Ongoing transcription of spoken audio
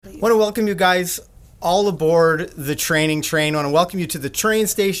want to welcome you guys all aboard the training train. I want to welcome you to the train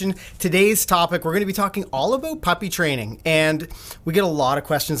station. Today's topic, we're going to be talking all about puppy training. And we get a lot of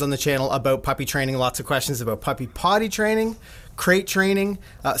questions on the channel about puppy training, lots of questions about puppy potty training, crate training,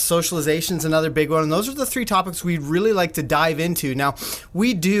 socialization is another big one. And those are the three topics we'd really like to dive into. Now,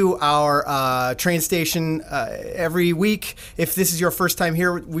 we do our train station every week. If this is your first time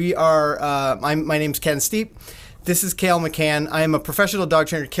here, we are, my name's Ken Steep. This is Kale McCann. I am a professional dog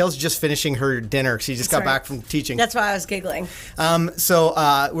trainer. Kale's just finishing her dinner. She just got back from teaching. That's why I was giggling.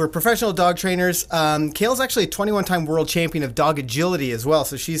 We're professional dog trainers. Kale's actually a 21-time world champion of dog agility as well.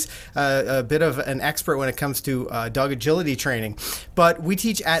 So she's a bit of an expert when it comes to dog agility training. But we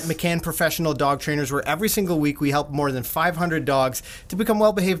teach at McCann Professional Dog Trainers, where every single week we help more than 500 dogs to become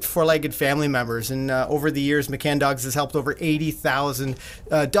well-behaved four-legged family members. And over the years, McCann Dogs has helped over 80,000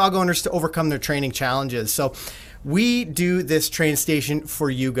 dog owners to overcome their training challenges. So we do this train station for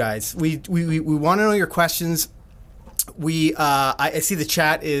you guys. We want to know your questions. I see the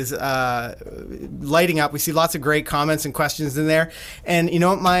chat is lighting up. We see lots of great comments and questions in there. And you know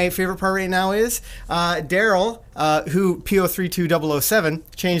what my favorite part right now is? Daryl, who PO32007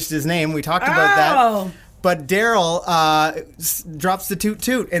 changed his name. We talked about that. But Daryl drops the toot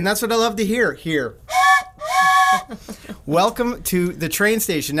toot, and that's what I love to hear here. Welcome to the train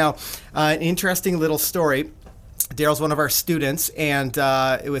station. Now, an interesting little story. Daryl's one of our students, and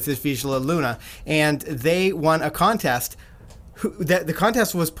with his Visual Luna, and they won a contest. The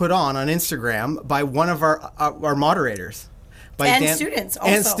contest was put on Instagram by one of our moderators. And students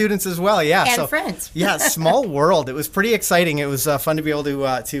also. And students as well, yeah. And friends. Yeah, small world. It was pretty exciting. It was fun to be able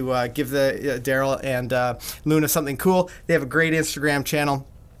to give the Daryl and Luna something cool. They have a great Instagram channel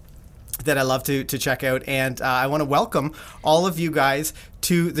that I love to check out, and I want to welcome all of you guys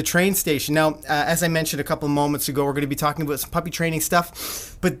to the train station. Now, as I mentioned a couple of moments ago, we're going to be talking about some puppy training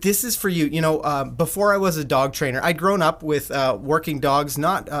stuff, but this is for you. You know, before I was a dog trainer, I'd grown up with working dogs,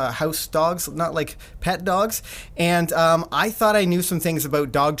 not house dogs, not like pet dogs, and I thought I knew some things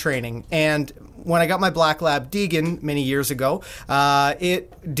about dog training. And when I got my Black Lab Deegan many years ago,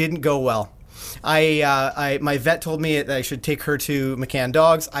 it didn't go well. My vet told me that I should take her to McCann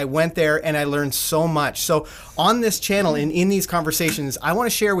Dogs. I went there and I learned so much. So on this channel and in these conversations, I want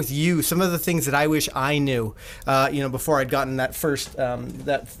to share with you some of the things that I wish I knew, before I'd gotten that first,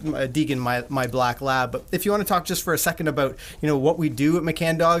 Deegan, my Black Lab. But if you want to talk just for a second about, what we do at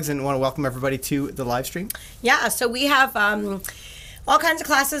McCann Dogs, and want to welcome everybody to the live stream. Yeah, so we have all kinds of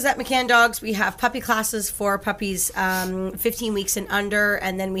classes at McCann Dogs. We have puppy classes for puppies 15 weeks and under,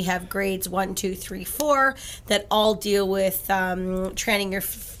 and then we have grades 1, 2, 3, 4 that all deal with training your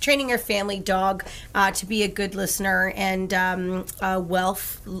family dog to be a good listener and a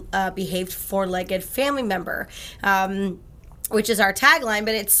well-behaved four-legged family member. Which is our tagline,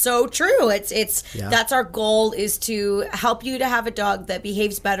 but it's so true. That's our goal, is to help you to have a dog that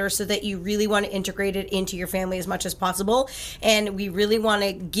behaves better so that you really want to integrate it into your family as much as possible. And we really want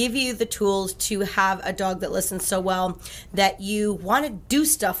to give you the tools to have a dog that listens so well that you want to do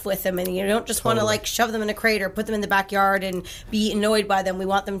stuff with them, and you don't just want to shove them in a crate or put them in the backyard and be annoyed by them. We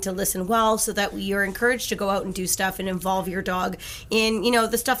want them to listen well so that you're encouraged to go out and do stuff and involve your dog in,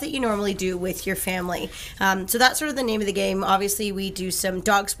 the stuff that you normally do with your family. So that's sort of the name of the game. Obviously, we do some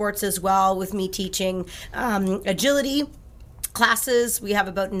dog sports as well, with me teaching agility classes. We have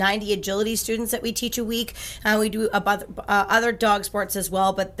about 90 agility students that we teach a week. We do other dog sports as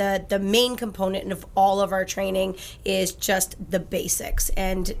well, but the main component of all of our training is just the basics,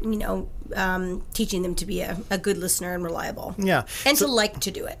 and teaching them to be a good listener and reliable. Yeah. And to like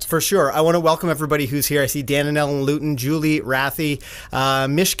to do it. For sure. I want to welcome everybody who's here. I see Dan and Ellen Luton, Julie Rathy,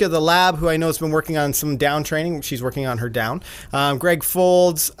 Mishka the Lab, who I know has been working on some down training. She's working on her down. Greg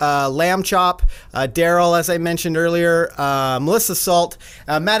Folds, Lamb Chop, Daryl, as I mentioned earlier, Melissa Salt,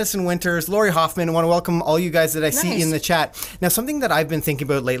 Madison Winters, Lori Hoffman. I want to welcome all you guys that I see in the chat. Now, something that I've been thinking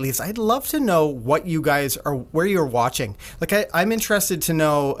about lately is I'd love to know what you guys are, where you're watching. I'm interested to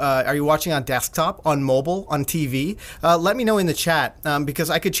know, are you watching on desktop, on mobile, on TV? Let me know in the chat, because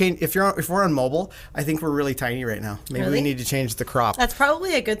I could change. If we're on mobile, I think we're really tiny right now. Maybe we need to change the crop. That's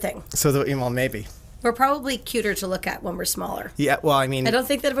probably a good thing. So maybe. We're probably cuter to look at when we're smaller. Yeah, well, I mean, I don't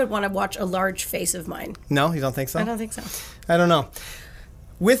think that I would want to watch a large face of mine. No, you don't think so? I don't think so. I don't know.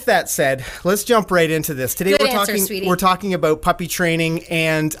 With that said, let's jump right into this. Today we're talking about puppy training,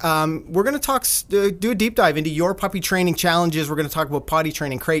 and we're going to do a deep dive into your puppy training challenges. We're going to talk about potty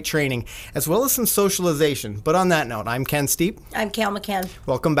training, crate training, as well as some socialization. But on that note, I'm Ken Steep. I'm Kale McCann.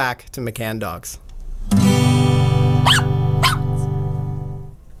 Welcome back to McCann Dogs.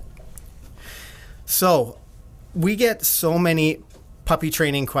 So, we get so many puppy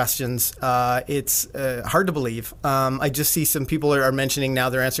training questions. It's hard to believe. I just see some people are mentioning now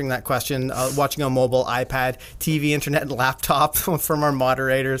they're answering that question, watching on mobile, iPad, TV, internet, and laptop from our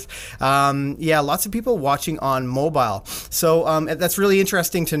moderators. Lots of people watching on mobile. So that's really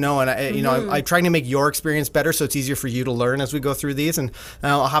interesting to know. And I'm trying to make your experience better so it's easier for you to learn as we go through these. And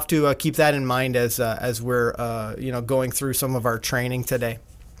I'll have to keep that in mind as we're going through some of our training today.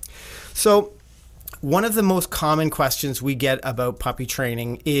 So one of the most common questions we get about puppy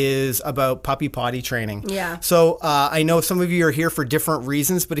training is about puppy potty training. Yeah. So I know some of you are here for different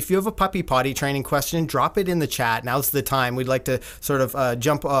reasons, but if you have a puppy potty training question, drop it in the chat. Now's the time. We'd like to sort of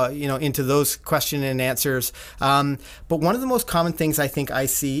jump into those question and answers. But one of the most common things I think I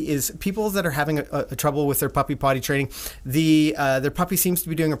see is people that are having a trouble with their puppy potty training. Their puppy seems to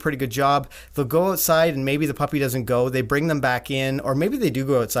be doing a pretty good job. They'll go outside and maybe the puppy doesn't go. They bring them back in, or maybe they do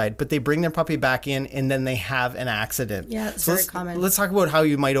go outside, but they bring their puppy back in and then they have an accident. Yeah, it's very common. Let's talk about how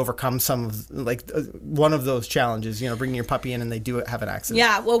you might overcome some of one of those challenges, bringing your puppy in and they do have an accident.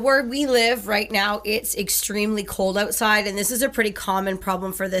 Yeah, well, where we live right now, it's extremely cold outside, and this is a pretty common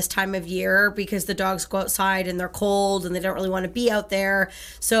problem for this time of year because the dogs go outside and they're cold and they don't really want to be out there.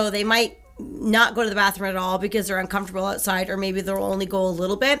 So they might not go to the bathroom at all because they're uncomfortable outside, or maybe they'll only go a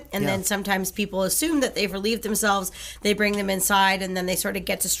little bit. And then sometimes people assume that they've relieved themselves. They bring them inside and then they sort of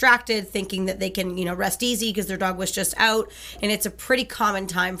get distracted thinking that they can, rest easy because their dog was just out. And it's a pretty common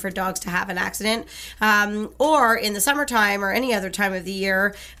time for dogs to have an accident. Or in the summertime or any other time of the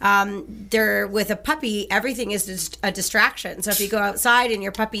year, they're with a puppy, everything is just a distraction. So if you go outside and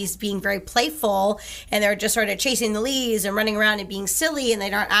your puppy's being very playful and they're just sort of chasing the leaves and running around and being silly and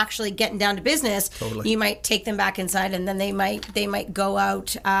they aren't actually getting down to business, you might take them back inside and then they might go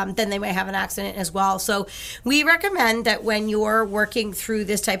out, then they might have an accident as well. So we recommend that when you're working through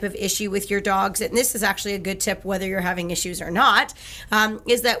this type of issue with your dogs, and this is actually a good tip whether you're having issues or not,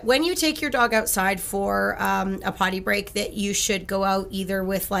 is that when you take your dog outside for a potty break, that you should go out either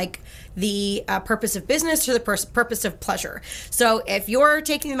with the purpose of business or the purpose of pleasure. So if you're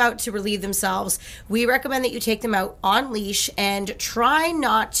taking them out to relieve themselves, we recommend that you take them out on leash and try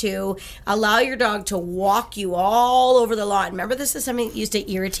not to allow your dog to walk you all over the lawn. Remember, this is something that used to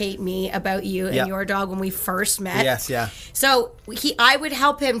irritate me about you and your dog when we first met. Yes, yeah. So I would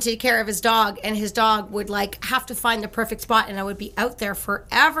help him take care of his dog, and his dog would have to find the perfect spot, and I would be out there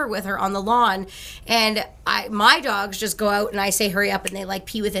forever with her on the lawn. And my dogs just go out and I say hurry up and they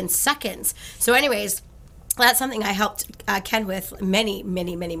pee within seconds. So anyways, that's something I helped Ken with many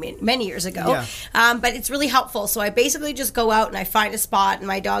years ago. Yeah. But it's really helpful. So I basically just go out and I find a spot and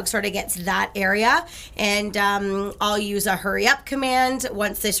my dog sort of gets that area, and I'll use a hurry up command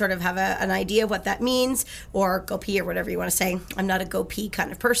once they sort of have an idea of what that means, or go pee or whatever you want to say. I'm not a go pee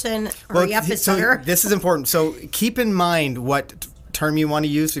kind of person. Hurry up is better. This is important. So keep in mind what term you want to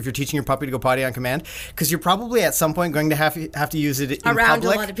use if you're teaching your puppy to go potty on command, because you're probably at some point going to have to use it in around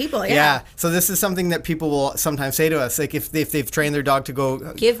public. A lot of people. Yeah. So this is something that people will sometimes say to us, if they've trained their dog to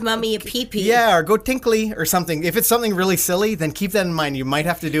go give mommy a pee-pee. Yeah, or go tinkly or something. If it's something really silly, then keep that in mind. You might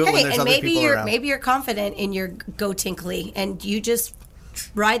have to do it when there's other people around. Maybe you're confident in your go tinkly and you just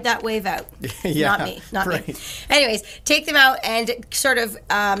ride that wave out. Not me. Anyways, take them out and sort of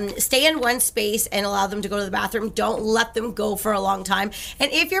stay in one space and allow them to go to the bathroom. Don't let them go for a long time. And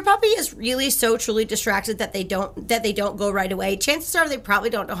if your puppy is really so truly distracted that they don't go right away, chances are they probably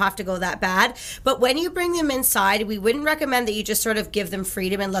don't have to go that bad. But when you bring them inside, we wouldn't recommend that you just sort of give them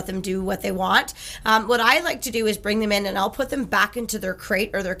freedom and let them do what they want. What I like to do is bring them in and I'll put them back into their crate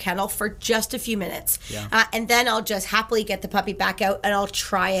or their kennel for just a few minutes. Yeah. And then I'll just happily get the puppy back out and I'll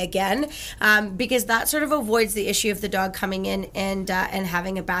try again, because that sort of avoids the issue of the dog coming in and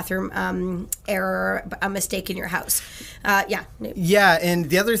having a bathroom error, a mistake in your house. Yeah, and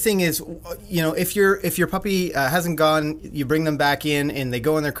the other thing is, if your puppy hasn't gone, you bring them back in and they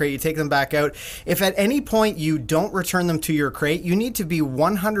go in their crate, you take them back out. If at any point you don't return them to your crate, you need to be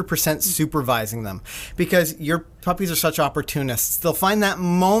 100% supervising them, because your puppies are such opportunists. They'll find that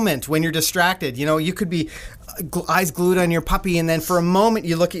moment when you're distracted. You could be eyes glued on your puppy, and then for a moment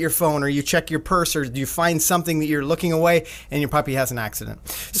you look at your phone or you check your purse or you find something that you're looking away and your puppy has an accident.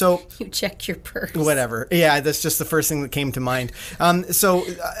 So you check your purse. Whatever. Yeah, that's just the first thing that came to mind. So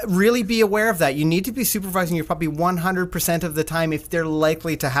really be aware of that. You need to be supervising your puppy 100% of the time if they're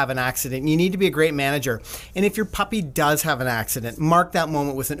likely to have an accident. You need to be a great manager. And if your puppy does have an accident, mark that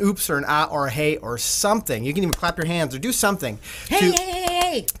moment with an oops or an ah or a hey or something. You can even clap clap your hands or do something.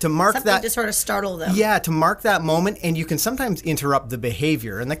 Hey. To mark something that. to sort of startle them. Yeah, to mark that moment, and you can sometimes interrupt the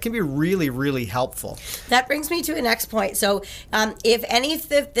behavior, and that can be really, really helpful. That brings me to a next point. So if any of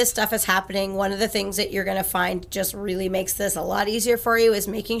this stuff is happening, one of the things that you're going to find just really makes this a lot easier for you is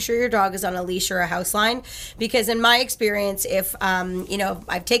making sure your dog is on a leash or a house line. Because in my experience, if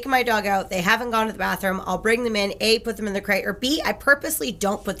I've taken my dog out, they haven't gone to the bathroom, I'll bring them in, A, put them in the crate, or B, I purposely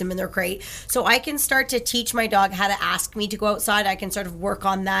don't put them in their crate. So I can start to teach my dog how to ask me to go outside. I can sort of work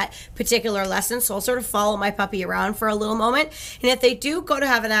on that particular lesson. So I'll sort of follow my puppy around for a little moment. And if they do go to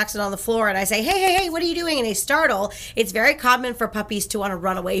have an accident on the floor and I say, hey, what are you doing? And they startle, it's very common for puppies to want to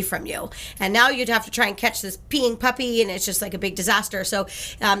run away from you. And now you'd have to try and catch this peeing puppy, and it's just like a big disaster. So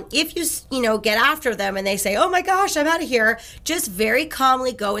if you get after them and they say, oh my gosh, I'm out of here, just very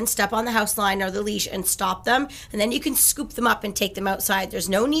calmly go and step on the house line or the leash and stop them. And then you can scoop them up and take them outside. There's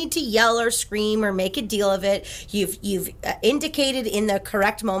no need to yell or scream or make a deal of it. You've indicated in the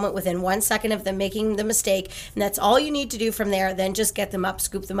correct moment within 1 second of them making the mistake, and that's all you need to do from there. Then just get them up,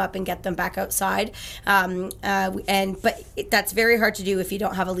 scoop them up, and get them back outside. But that's very hard to do if you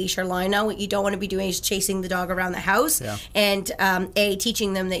don't have a leash or line on. What you don't want to be doing is chasing the dog around the house, and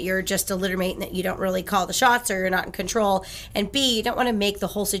teaching them that you're just a litter mate and that you don't really call the shots or you're not in control, and B, you don't want to make the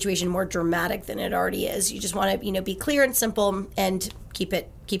whole situation more dramatic than it already is. You just want to be clear and simple and keep it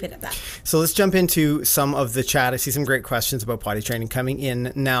at that. So let's jump into some of the chat. I see some great questions about potty training coming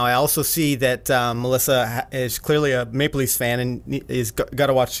in now. I also see that Melissa is clearly a Maple Leafs fan and is got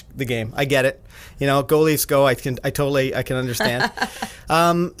to watch the game. I get it. Go Leafs, go. I can understand.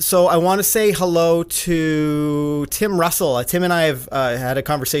 So I want to say hello to Tim Russell. Tim and I have had a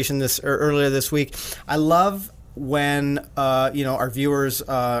conversation earlier this week. I love when our viewers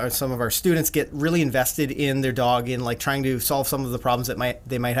or some of our students get really invested in their dog in like trying to solve some of the problems that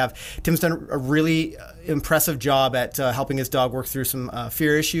they might have. Tim's done a really impressive job at helping his dog work through some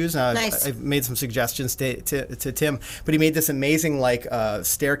fear issues. Nice. I've made some suggestions to Tim, but he made this amazing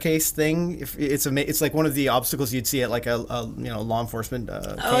staircase thing. It's like one of the obstacles you'd see at like a law enforcement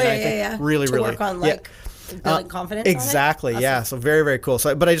canine thing. Yeah. Really, to really work on building confidence. Exactly. On it? Yeah. Awesome. So very, very cool.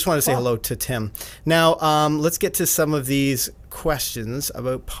 But I just want to say hello to Tim. Now, let's get to some of these questions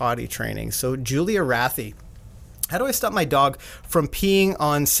about potty training. So Julia Rathy, how do I stop my dog from peeing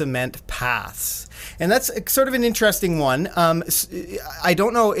on cement paths? And that's sort of an interesting one. I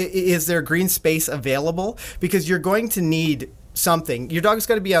don't know, is there green space available? Because you're going to need something. Your dog's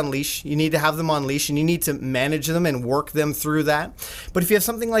got to be on leash. You need to have them on leash, and you need to manage them and work them through that. But if you have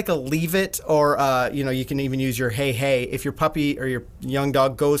something like a leave it, or you can even use your hey. If your puppy or your young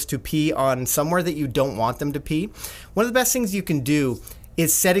dog goes to pee on somewhere that you don't want them to pee, one of the best things you can do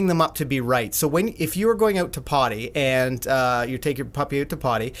is setting them up to be right. So if you are going out to potty and you take your puppy out to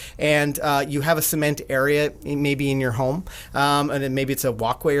potty and you have a cement area maybe in your home, and then maybe it's a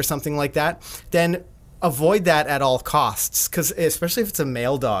walkway or something like that, then avoid that at all costs, because especially if it's a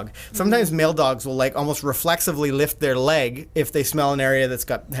male dog. Sometimes male dogs will almost reflexively lift their leg if they smell an area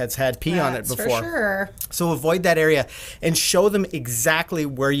that's had pee on it before. For sure. So avoid that area and show them exactly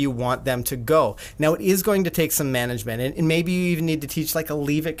where you want them to go. Now, it is going to take some management, and maybe you even need to teach a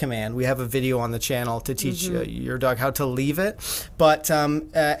leave it command. We have a video on the channel to teach your dog how to leave it. But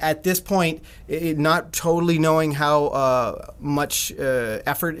at this point, not totally knowing how much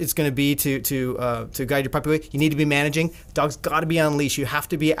effort it's going to be to guide your puppy away, you need to be managing. Dog's got to be on leash. You have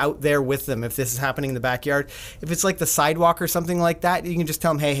to be out there with them if this is happening in the backyard. If it's like the sidewalk or something like that, you can just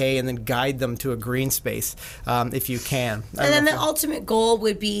tell them hey, and then guide them to a green space if you can. And then the ultimate goal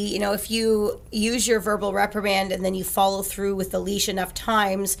would be, if you use your verbal reprimand and then you follow through with the leash enough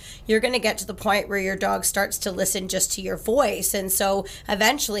times, you're going to get to the point where your dog starts to listen just to your voice. And so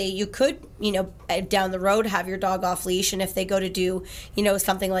eventually you could, down the road have your dog off leash, and if they go to do,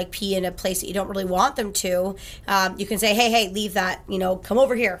 something like pee in a place that you don't really want them to, you can say, hey, leave that, come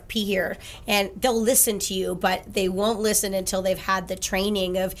over here, pee here, and they'll listen to you, but they won't listen until they've had the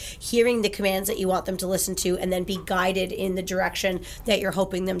training of hearing the commands that you want them to listen to and then be guided in the direction that you're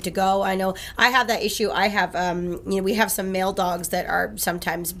hoping them to go. I know I have that issue. I have, we have some male dogs that are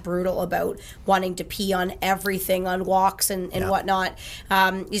sometimes brutal about wanting to pee on everything on walks and whatnot,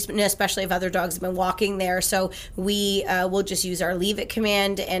 especially if other dogs have been walking there. So we will just use our leave it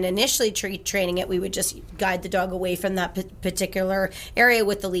command, and initially training it, we would just guide the dog away from that particular area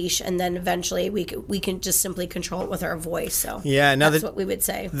with the leash, and then eventually we can just simply control it with our voice. So yeah, now that's what we would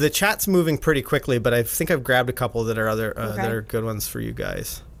say. The chat's moving pretty quickly, but I think I've grabbed a couple that are that are good ones for you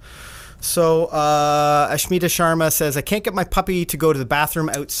guys. So Ashmita Sharma says, I can't get my puppy to go to the bathroom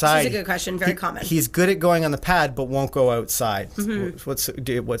outside. This is a good question. Very common. He's good at going on the pad, but won't go outside. What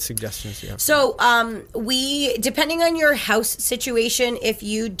suggestions do you have? So we, depending on your house situation, if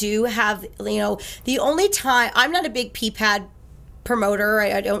you do have, the only time, I'm not a big pee pad promoter.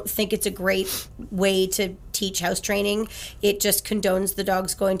 I don't think it's a great way to teach house training. It just condones the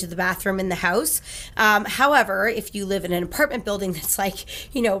dogs going to the bathroom in the house. However, if you live in an apartment building that's like,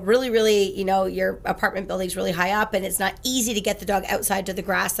 really, your apartment building's really high up and it's not easy to get the dog outside to the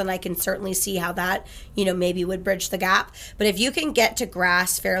grass, then I can certainly see how that, maybe would bridge the gap. But if you can get to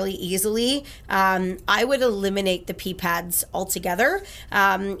grass fairly easily, I would eliminate the pee pads altogether.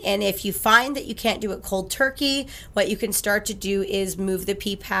 And if you find that you can't do it cold turkey, what you can start to do is move the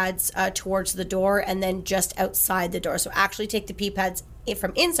pee pads towards the door and then just outside the door. So actually take the pee pads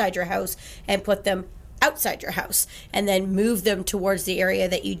from inside your house and put them outside your house and then move them towards the area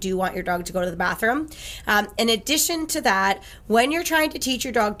that you do want your dog to go to the bathroom. In addition to that, when you're trying to teach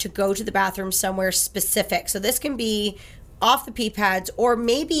your dog to go to the bathroom somewhere specific, so this can be off the pee pads, or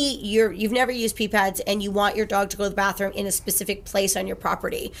maybe you've never used pee pads and you want your dog to go to the bathroom in a specific place on your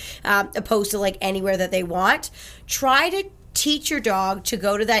property, opposed to like anywhere that they want. Try to teach your dog to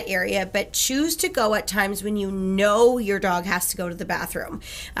go to that area, but choose to go at times when your dog has to go to the bathroom,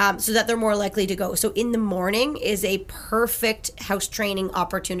 so that they're more likely to go. So in the morning is a perfect house training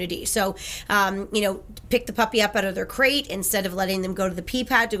opportunity. So, pick the puppy up out of their crate instead of letting them go to the pee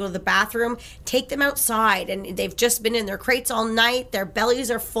pad to go to the bathroom. Take them outside, and they've just been in their crates all night. Their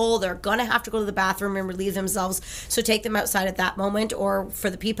bellies are full. They're gonna have to go to the bathroom and relieve themselves. So take them outside at that moment, or for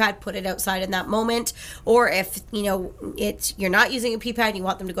the pee pad, put it outside in that moment. Or if you're not using a pee pad and you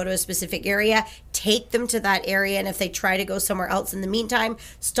want them to go to a specific area, take them to that area. And if they try to go somewhere else in the meantime,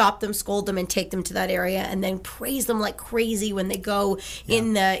 stop them, scold them, and take them to that area, and then praise them like crazy when they go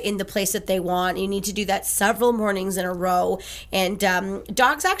in the place that they want. You need to do that several mornings in a row. And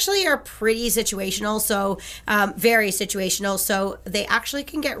dogs actually are pretty situational, so very situational. So they actually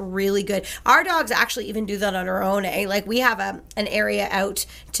can get really good. Our dogs actually even do that on our own. Like we have an area out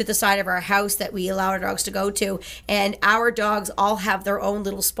to the side of our house that we allow our dogs to go to, and our dogs all have their own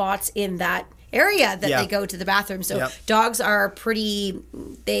little spots in that area that they go to the bathroom. So dogs are pretty,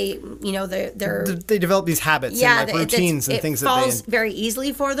 they develop these habits and like routines and things that falls very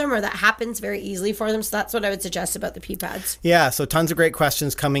easily for them, or that happens very easily for them. So that's what I would suggest about the pee pads. Yeah. So tons of great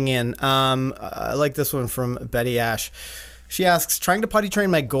questions coming in. I like this one from Betty Ash. She asks, trying to potty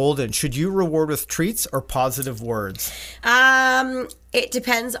train my golden, should you reward with treats or positive words? It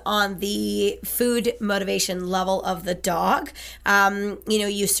depends on the food motivation level of the dog.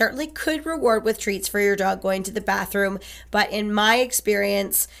 You certainly could reward with treats for your dog going to the bathroom, but in my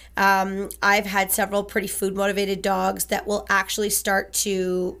experience, I've had several pretty food motivated dogs that will actually start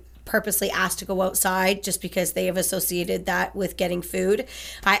to purposely asked to go outside just because they have associated that with getting food.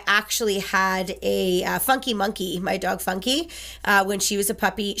 I actually had a Funky Monkey, my dog Funky, when she was a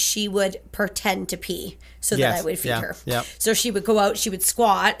puppy, she would pretend to pee so that I would feed her. Yep. So she would go out, she would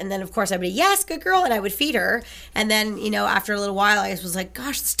squat, and then of course I would be, yes, good girl, and I would feed her. And then, after a little while, I was like,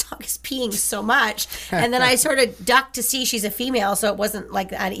 gosh, this dog is peeing so much. And then I sort of ducked to see, she's a female, so it wasn't like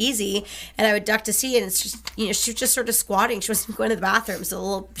that easy. And I would duck to see, and it's just, she was just sort of squatting. She wasn't going to the bathroom.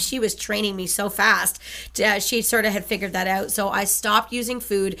 So she was training me so fast. She sort of had figured that out. So I stopped using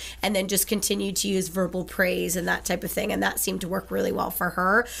food and then just continued to use verbal praise and that type of thing. And that seemed to work really well for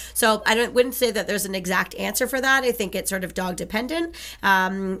her. So I wouldn't say that there's an exact answer for that. I think it's sort of dog dependent.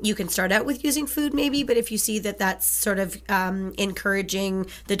 You can start out with using food maybe, but if you see that that's sort of encouraging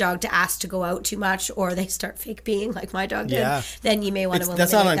the dog to ask to go out too much, or they start fake peeing like my dog did, then you may want to eliminate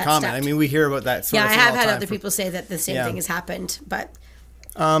that. That's not uncommon. I mean, we hear about that sort of thing. I have had other people say that the same thing has happened, but...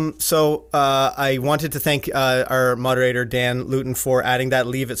 So I wanted to thank our moderator Dan Luton for adding that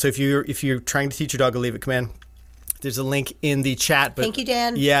Leave It. So if you're trying to teach your dog a Leave It command, there's a link in the chat. But thank you,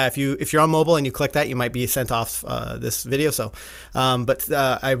 Dan. Yeah, if you're on mobile and you click that, you might be sent off this video. So,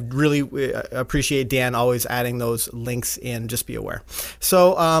 I really appreciate Dan always adding those links in. Just be aware.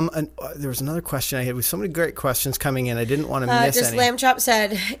 So, there was another question I had. With so many great questions coming in, I didn't want to miss any. Lamb Chop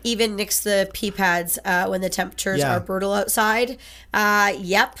said, even nix the pee pads when the temperatures are brutal outside.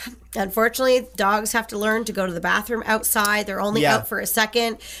 Yep. Unfortunately, dogs have to learn to go to the bathroom outside. They're only out for a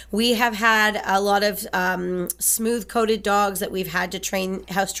second. We have had a lot of smooth-coated dogs that we've had to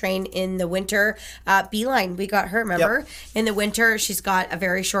house train in the winter. Beeline, we got her, remember? Yep. In the winter, she's got a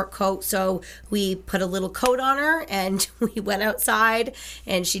very short coat, so we put a little coat on her, and we went outside,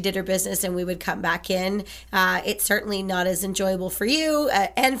 and she did her business, and we would come back in. It's certainly not as enjoyable for you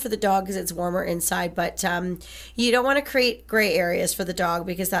and for the dog because it's warmer inside, but you don't want to create gray areas for the dog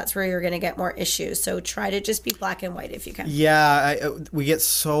because that's where where you're going to get more issues. So try to just be black and white if you can. Yeah, we get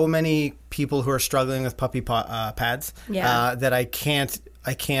so many people who are struggling with puppy pads that I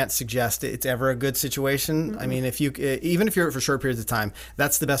can't suggest it's ever a good situation. I mean, even if you're for short periods of time,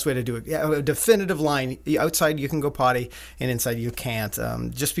 that's the best way to do it. Yeah, a definitive line. Outside you can go potty, and inside you can't.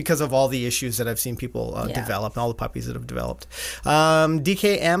 Just because of all the issues that I've seen people develop, and all the puppies that have developed.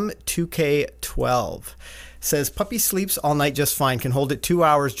 DKM 2K12 says puppy sleeps all night just fine, can hold it 2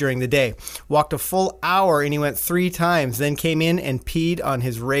 hours during the day. Walked a full hour and he went 3 times, then came in and peed on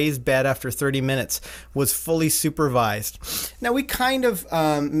his raised bed after 30 minutes. Was fully supervised. Now we kind of,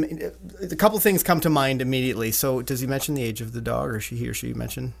 a couple things come to mind immediately. So does he mention the age of the dog, or he or she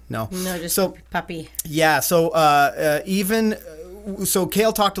mention? No. No, just puppy. Yeah, so So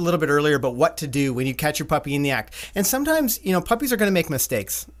Kale talked a little bit earlier about what to do when you catch your puppy in the act. And sometimes, puppies are going to make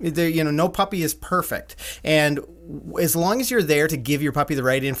mistakes. No puppy is perfect. And as long as you're there to give your puppy the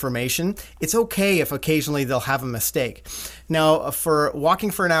right information, it's okay if occasionally they'll have a mistake. Now, for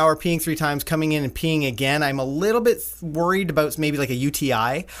walking for an hour, peeing 3 times, coming in and peeing again, I'm a little bit worried about maybe like a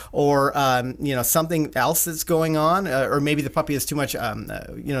UTI or, something else that's going on. Or maybe the puppy is too much,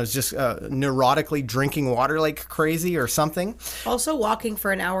 is just neurotically drinking water like crazy or something. Also, walking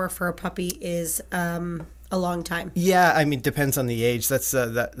for an hour for a puppy is a long time. Yeah, I mean, depends on the age. That's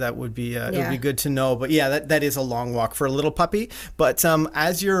that would be it would be good to know. But yeah, that is a long walk for a little puppy. But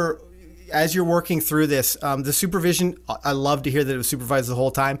as you're working through this, the supervision, I love to hear that it was supervised the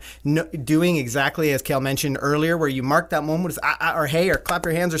whole time. Doing exactly as Kale mentioned earlier, where you mark that moment with or hey, or clap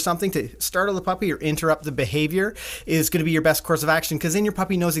your hands or something to startle the puppy or interrupt the behavior is going to be your best course of action, because then your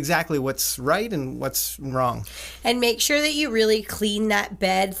puppy knows exactly what's right and what's wrong. And make sure that you really clean that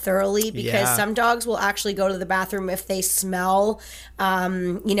bed thoroughly, because some dogs will actually go to the bathroom if they smell,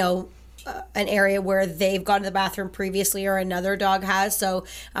 an area where they've gone to the bathroom previously or another dog has. So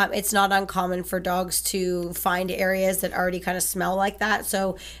it's not uncommon for dogs to find areas that already kind of smell like that.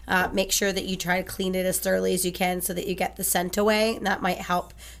 So make sure that you try to clean it as thoroughly as you can so that you get the scent away. And that might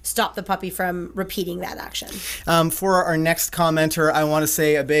help stop the puppy from repeating that action. For our next commenter, I want to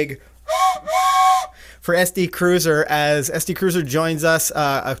say a big for SD Cruiser, as SD Cruiser joins us,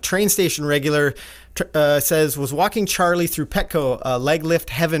 a train station regular. Says, was walking Charlie through Petco, leg lift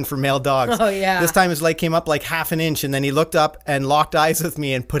heaven for male dogs. Oh, yeah. This time his leg came up like half an inch, and then he looked up and locked eyes with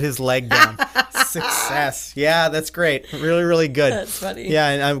me and put his leg down. Success. Yeah, that's great. Really, really good. That's funny. Yeah,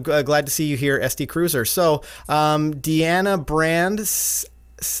 and I'm glad to see you here, SD Cruiser. So, Deanna Brand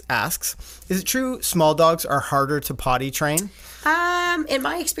asks, is it true small dogs are harder to potty train? In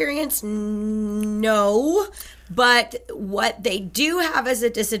my experience, no. But what they do have as a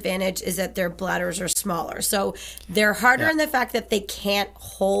disadvantage is that their bladders are smaller. So they're harder in the fact that they can't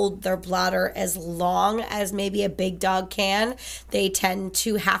hold their bladder as long as maybe a big dog can. They tend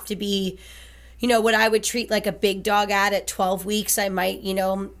to have to be, what I would treat like a big dog at 12 weeks, I might,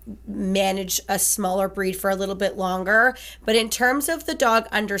 manage a smaller breed for a little bit longer. But in terms of the dog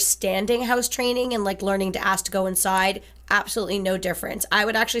understanding house training and like learning to ask to go inside, absolutely no difference. I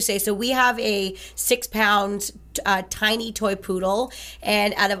would actually say, so we have a 6-pound tiny toy poodle,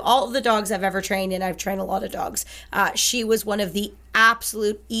 and out of all of the dogs I've ever trained, and I've trained a lot of dogs, she was one of the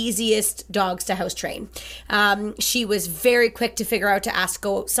absolute easiest dogs to house train. She was very quick to figure out to ask to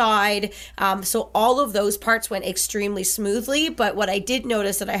go outside. So all of those parts went extremely smoothly. But what I did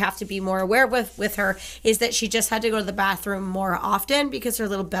notice that I have to be more aware with her is that she just had to go to the bathroom more often because her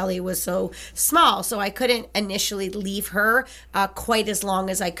little belly was so small. So I couldn't initially leave her quite as long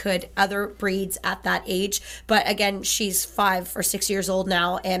as I could other breeds at that age. But again, she's 5 or 6 years old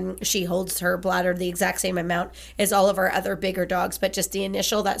now, and she holds her bladder the exact same amount as all of our other bigger dogs. But just the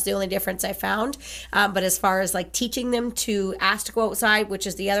initial, that's the only difference I found. But as far as like teaching them to ask to go outside, which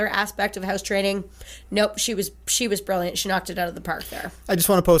is the other aspect of house training, nope, she was brilliant. She knocked it out of the park there. I just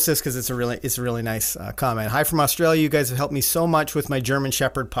want to post this because it's a really nice comment. Hi from Australia. You guys have helped me so much with my German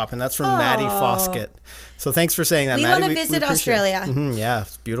Shepherd pup, and that's from Maddie Foskett. So thanks for saying that, we Maddie. We want to visit Australia. Yeah,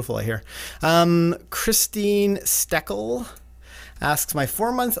 it's beautiful, I hear. Christine Steckel asks, my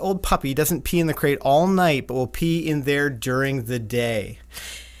 4-month-old puppy doesn't pee in the crate all night, but will pee in there during the day.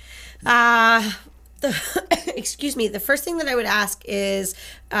 Excuse me. The first thing that I would ask is,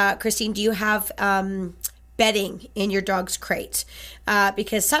 Christine, do you have bedding in your dog's crate,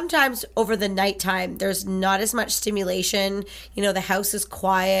 because sometimes over the nighttime there's not as much stimulation. The house is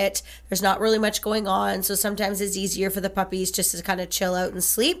quiet, there's not really much going on, so sometimes it's easier for the puppies just to kind of chill out and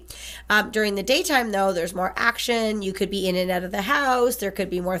sleep. During the daytime though, there's more action. You could be in and out of the house, there could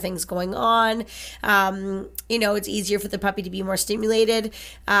be more things going on. It's easier for the puppy to be more stimulated.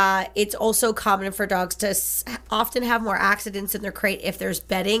 It's also common for dogs to often have more accidents in their crate if there's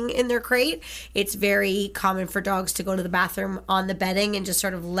bedding in their crate. It's very common for dogs to go to the bathroom on the bedding and just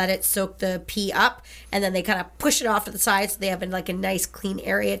sort of let it soak the pee up, and then they kind of push it off to the side so they have like a nice clean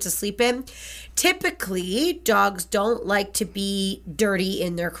area to sleep in. Typically, dogs don't like to be dirty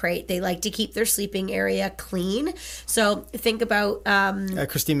in their crate. They like to keep their sleeping area clean. So think about...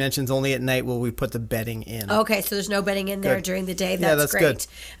 Christine mentions only at night will we put the bedding in. Okay, so there's no bedding in there during the day. That's great.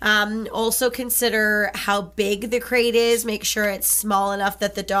 Good. Also consider how big the crate is. Make sure it's small enough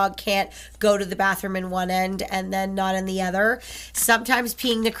that the dog can't go to the bathroom in one end and then not in the other. Sometimes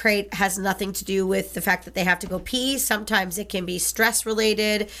peeing the crate has nothing to do with the fact that they have to go pee. Sometimes it can be stress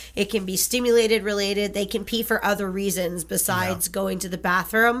related. It can be stimulated related. They can pee for other reasons besides going to the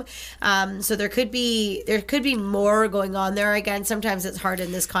bathroom. So there could be more going on there. Again, sometimes it's hard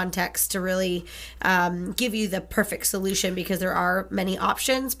in this context to really give you the perfect solution because there are many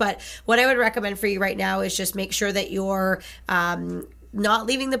options. But what I would recommend for you right now is just make sure that you're not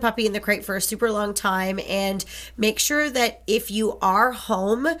leaving the puppy in the crate for a super long time, and make sure that if you are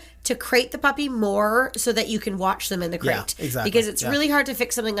home, to crate the puppy more so that you can watch them in the crate. Yeah, exactly. Because it's really hard to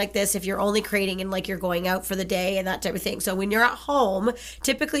fix something like this if you're only crating and like you're going out for the day and that type of thing. So when you're at home,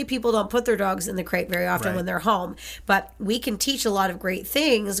 typically people don't put their dogs in the crate very often when they're home. But we can teach a lot of great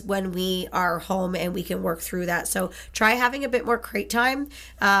things when we are home, and we can work through that. So try having a bit more crate time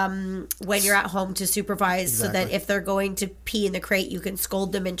when you're at home to supervise, so that if they're going to pee in the crate, you can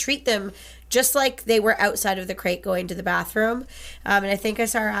scold them and treat them just like they were outside of the crate going to the bathroom. And I think I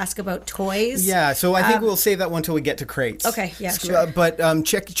saw her ask about toys. Yeah, so I think we'll save that one until we get to crates. Okay, yeah, sure. But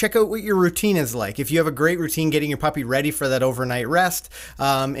check out what your routine is like. If you have a great routine getting your puppy ready for that overnight rest,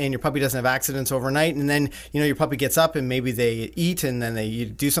 and your puppy doesn't have accidents overnight, and then your puppy gets up and maybe they eat, and then you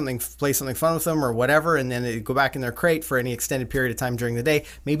do something, play something fun with them or whatever, and then they go back in their crate for any extended period of time during the day,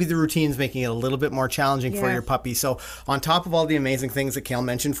 maybe the routine's making it a little bit more challenging for your puppy. So on top of all the amazing things that Kale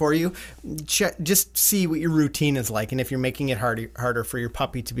mentioned for you, just see what your routine is like, and if you're making it harder for your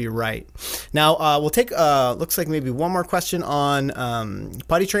puppy to be right. Now we'll take looks like maybe one more question on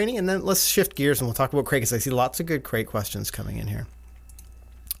potty training, and then let's shift gears and we'll talk about crate, because I see lots of good crate questions coming in here.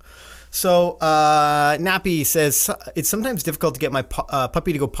 So Nappy says, it's sometimes difficult to get my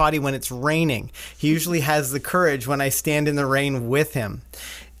puppy to go potty when it's raining. He usually has the courage when I stand in the rain with him.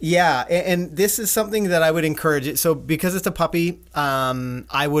 Yeah, and this is something that I would encourage it. So because it's a puppy,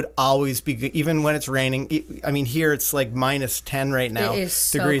 I would always be, even when it's raining. I mean, here it's like -10 right now. It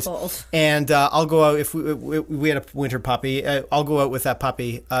is degrees. So cold. And I'll go out, if we had a winter puppy, I'll go out with that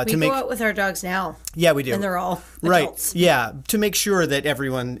puppy we go out with our dogs now. Yeah, we do. And they're all right. adults. Yeah, to make sure that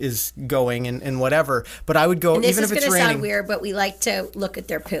everyone is going and whatever. But I would go, and even if it's raining. This is going to sound weird, but we like to look at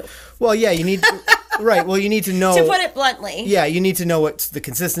their poo. Well, yeah, you need right. Well, you need to know. To put it bluntly. Yeah, you need to know what the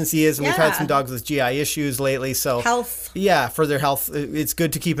consistency is. And we've had some dogs with GI issues lately. So health. Yeah, for their health. It's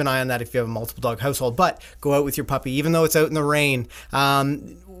good to keep an eye on that if you have a multiple dog household. But go out with your puppy, even though it's out in the rain.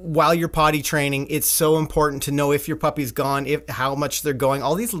 While you're potty training, it's so important to know if your puppy's gone, how much they're going,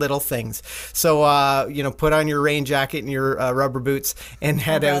 all these little things. So, put on your rain jacket and your rubber boots and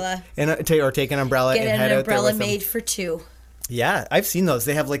head out, or take an umbrella and head out there with them. Get an umbrella made for two. Yeah, I've seen those.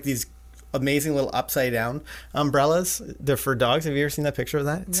 They have like these amazing little upside down umbrellas. They're for dogs. Have you ever seen that picture of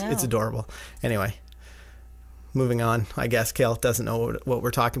that? It's adorable. Anyway. Moving on, I guess Kale doesn't know what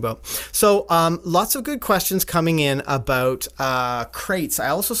we're talking about. So lots of good questions coming in about crates. I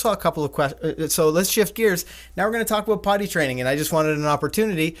also saw a couple of questions. So let's shift gears. Now we're going to talk about potty training, and I just wanted an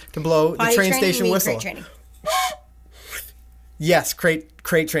opportunity to blow the train station whistle. Crate training. Yes, crate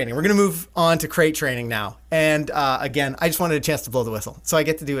training. We're going to move on to crate training now. And again, I just wanted a chance to blow the whistle. So I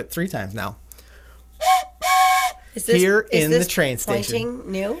get to do it 3 times now. Is this, here is in this the train station.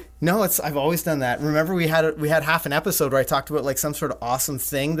 Pointing new? No, I've always done that. Remember, we had half an episode where I talked about like some sort of awesome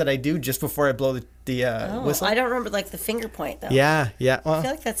thing that I do just before I blow the whistle. I don't remember like the finger point though. Yeah. Well, I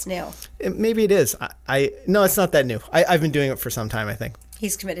feel like that's new. Maybe it is. No, it's not that new. I've been doing it for some time, I think.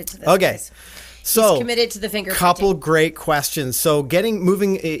 He's committed to this. Okay. Guys. So, he's committed to the finger couple pointing. Great questions. So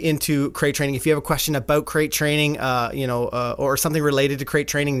moving into crate training, if you have a question about crate training, or something related to crate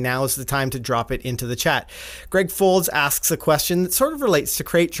training, now is the time to drop it into the chat. Greg Folds asks a question that sort of relates to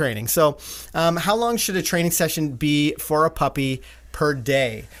crate training. So how long should a training session be for a puppy per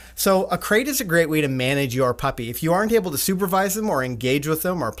day. So a crate is a great way to manage your puppy. If you aren't able to supervise them or engage with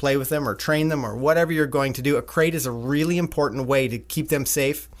them or play with them or train them or whatever you're going to do, a crate is a really important way to keep them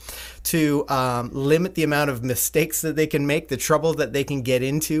safe, to limit the amount of mistakes that they can make, the trouble that they can get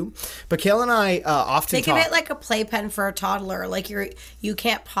into. But Kayla and I often think of it like a playpen for a toddler. Like you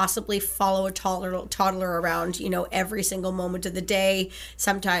can't possibly follow a toddler around, every single moment of the day.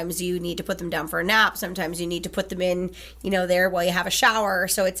 Sometimes you need to put them down for a nap. Sometimes you need to put them in, there while you have a shower.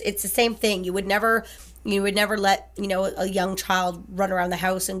 So it's the same thing. You would never let a young child run around the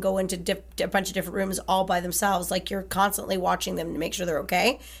house and go into a bunch of different rooms all by themselves. Like, you're constantly watching them to make sure they're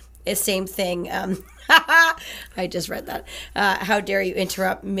okay. It's same thing. I just read that. How dare you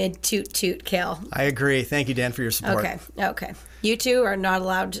interrupt mid toot, Kale? I agree. Thank you, Dan, for your support. Okay. You two are not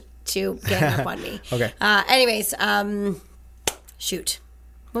allowed to gang up on me. Okay. Anyways, shoot.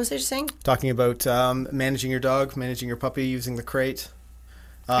 What was I just saying? Talking about managing your dog, managing your puppy, using the crate.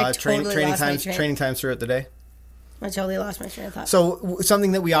 Totally training times throughout the day. I totally lost my train of thought. So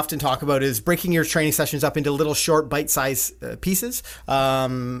something that we often talk about is breaking your training sessions up into little short bite-sized pieces,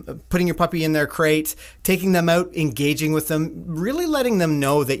 putting your puppy in their crate, taking them out, engaging with them, really letting them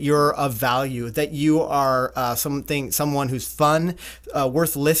know that you're of value, that you are someone who's fun,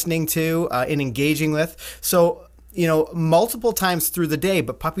 worth listening to, and engaging with. So, multiple times through the day,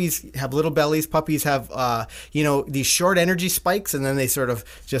 but puppies have little bellies. Puppies have, these short energy spikes, and then they sort of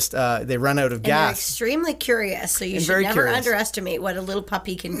just, they run out of gas. They're extremely curious, so you should never underestimate what a little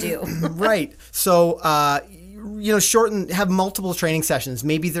puppy can do. Right. So, have multiple training sessions.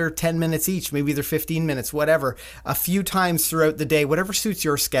 Maybe they're 10 minutes each. Maybe they're 15 minutes, whatever. A few times throughout the day, whatever suits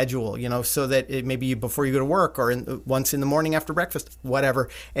your schedule, so that it maybe before you go to work or once in the morning after breakfast, whatever,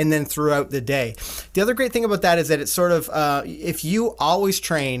 and then throughout the day. The other great thing about that is that it's sort of, if you always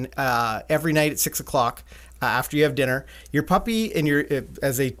train every night at 6 o'clock, after you have dinner, your puppy and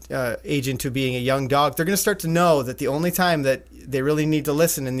as they age into being a young dog, they're going to start to know that the only time that they really need to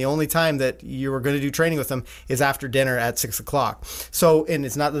listen and the only time that you are going to do training with them is after dinner at 6 o'clock. So, and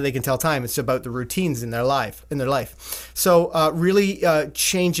it's not that they can tell time; it's about the routines in their life. So, really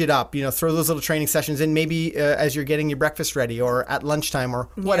change it up. Throw those little training sessions in, maybe as you're getting your breakfast ready or at lunchtime or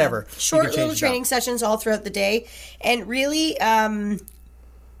whatever. Yeah. Short little training sessions all throughout the day, and really,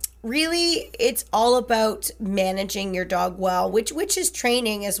 it's all about managing your dog well, which is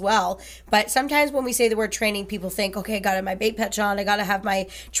training as well. But sometimes when we say the word training, people think, okay, I got to have my bait patch on, I got to have my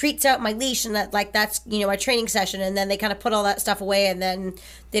treats out, my leash, and that's my training session. And then they kind of put all that stuff away, and then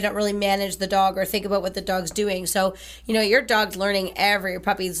they don't really manage the dog or think about what the dog's doing. So, your dog's learning your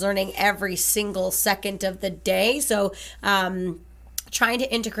puppy's learning every single second of the day. So, trying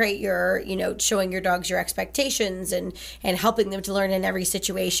to integrate your, showing your dogs your expectations and helping them to learn in every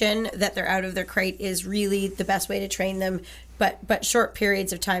situation that they're out of their crate is really the best way to train them. But short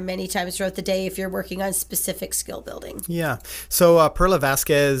periods of time, many times throughout the day, if you're working on specific skill building. Yeah. So Perla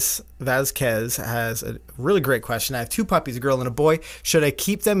Vasquez has a really great question. I have 2 puppies, a girl and a boy. Should I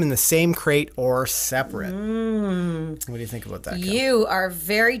keep them in the same crate or separate? What do you think about that, Kel? You are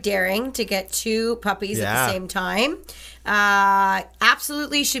very daring to get 2 puppies at the same time.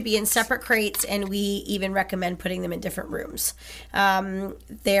 Absolutely should be in separate crates, and we even recommend putting them in different rooms.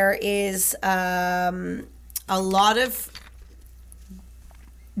 There is a lot of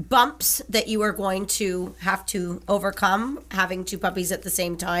bumps that you are going to have to overcome having 2 puppies at the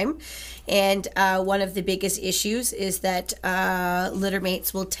same time. And one of the biggest issues is that litter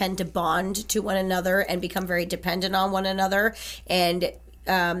mates will tend to bond to one another and become very dependent on one another. And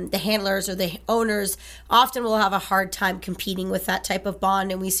the handlers or the owners often will have a hard time competing with that type of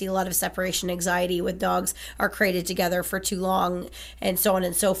bond, and we see a lot of separation anxiety when dogs are crated together for too long, and so on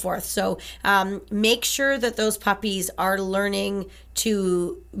and so forth. So make sure that those puppies are learning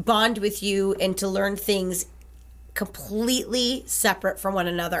to bond with you and to learn things completely separate from one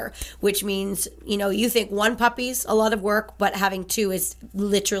another, which means, you think 1 puppy's a lot of work, but having 2 is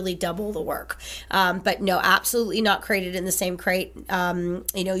literally double the work. But no, absolutely not crated in the same crate.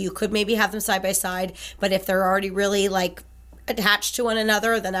 You could maybe have them side by side, but if they're already really attached to one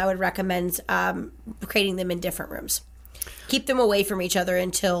another, then I would recommend crating them in different rooms. Keep them away from each other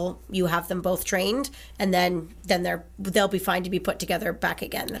until you have them both trained, and then they'll be fine to be put together back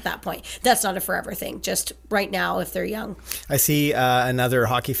again at that point. That's not a forever thing. Just right now, if they're young. I see another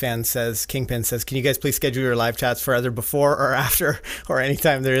hockey fan says, Kingpin says, can you guys please schedule your live chats for either before or after or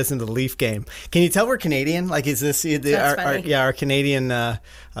anytime there isn't a Leaf game? Can you tell we're Canadian? Is this our Canadian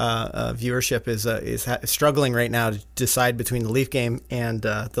viewership is struggling right now to decide between the Leaf game and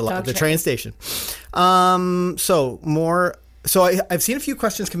the train station. So I've seen a few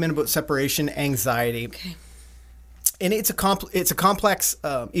questions come in about separation anxiety. Okay. and it's a complex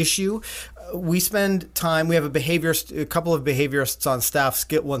issue. We spend time. We have a couple of behaviorists on staff.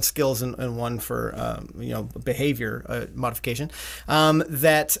 One skills and one for behavior modification.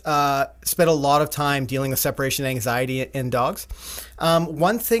 That spend a lot of time dealing with separation anxiety in dogs.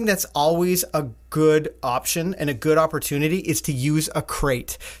 One thing that's always a good option and a good opportunity is to use a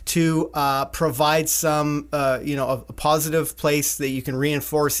crate to provide some, a positive place that you can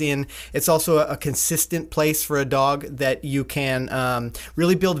reinforce in. It's also a consistent place for a dog that you can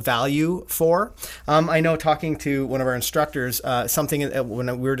really build value for. I know talking to one of our instructors,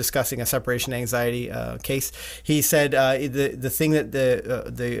 when we were discussing a separation anxiety case, he said the thing that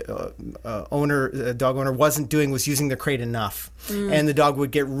the dog owner wasn't doing was using the crate enough. And the dog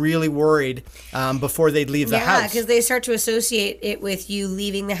would get really worried before they'd leave the house. Yeah, because they start to associate it with you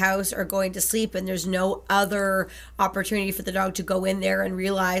leaving the house or going to sleep, and there's no other opportunity for the dog to go in there and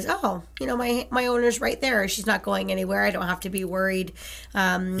realize, my owner's right there. She's not going anywhere. I don't have to be worried.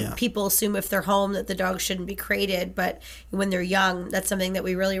 People assume if they're home that the dog shouldn't be crated, but when they're young, that's something that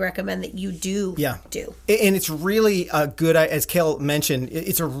we really recommend that you do. And it's really a good, as Kale mentioned,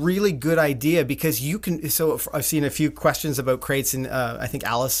 it's a really good idea because you can. So I've seen a few questions about crates, and I think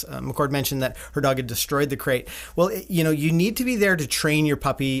Alice McCord mentioned that her dog had destroyed the crate. Well, you need to be there to train your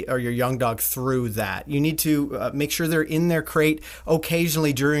puppy or your young dog through that. You need to make sure they're in their crate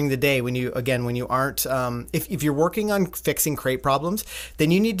occasionally during the day when you aren't, if you're working on fixing crate problems,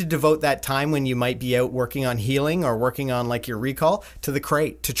 then you need to devote that time when you might be out working on healing or working on like your recall to the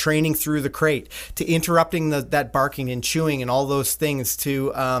crate, to training through the crate, to interrupting that barking and chewing and all those things,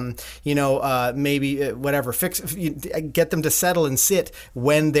 to, get them to settle and sit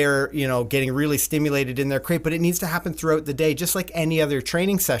when they're, getting really stimulated in their crate, but it needs to happen throughout the day, just like any other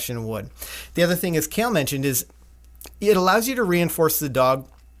training session would. The other thing, as Kale mentioned, is it allows you to reinforce the dog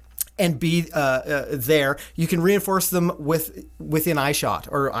and be there. You can reinforce them within eye shot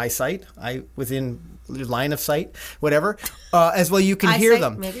or eyesight, within line of sight, whatever, as well. You can hear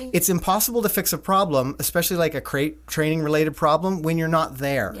them. Maybe. It's impossible to fix a problem, especially like a crate training related problem, when you're not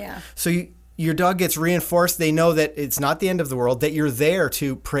there. Yeah. So your dog gets reinforced. They know that it's not the end of the world, that you're there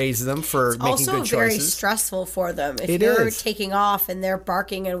to praise them for making good choices. It's also very stressful for them. If you're taking off and they're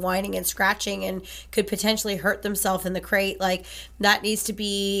barking and whining and scratching and could potentially hurt themselves in the crate, like that needs to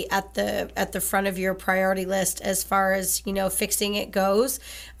be at the front of your priority list as far as, fixing it goes.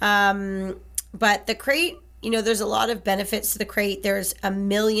 But the crate, there's a lot of benefits to the crate. There's a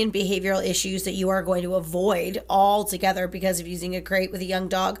million behavioral issues that you are going to avoid altogether because of using a crate with a young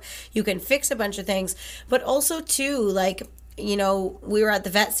dog. You can fix a bunch of things, but also too, like, we were at the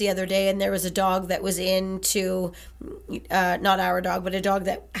vets the other day and there was a dog that was into, not our dog, but a dog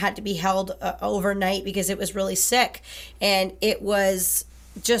that had to be held overnight because it was really sick. And it was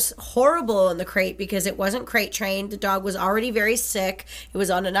just horrible in the crate because it wasn't crate trained. The dog was already very sick. It was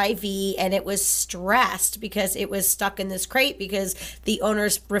on an IV and it was stressed because it was stuck in this crate because the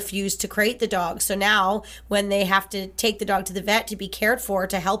owners refused to crate the dog. So now when they have to take the dog to the vet to be cared for,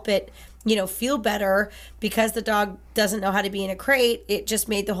 to help it feel better, because the dog doesn't know how to be in a crate, it just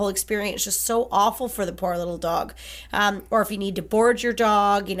made the whole experience just so awful for the poor little dog. Or if you need to board your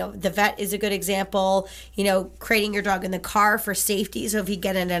dog, the vet is a good example, crating your dog in the car for safety. So if you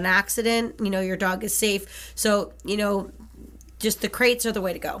get in an accident, your dog is safe. So, just the crates are the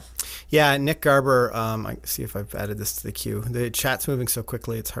way to go. Yeah, Nick Garber, I see if I've added this to the queue. The chat's moving so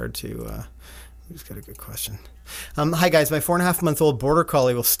quickly, it's hard to, who's got a good question? Hi guys, my 4.5-month-old border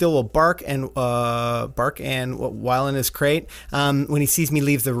collie will bark while in his crate. When he sees me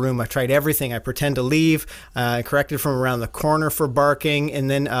leave the room, I tried everything. I pretend to leave. I corrected from around the corner for barking, and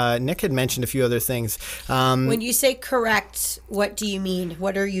then Nick had mentioned a few other things. When you say correct, what do you mean?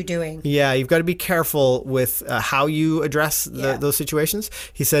 What are you doing? Yeah, you've got to be careful with how you address those situations.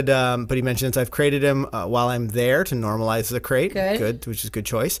 He said, but he mentions I've crated him while I'm there to normalize the crate. Good, which is a good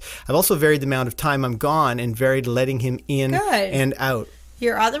choice. I've also varied the amount of time I'm gone and varied letting him in and out.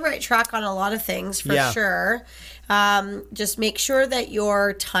 You're on the right track on a lot of things for sure. Just make sure that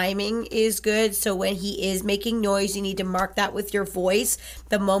your timing is good. So when he is making noise, you need to mark that with your voice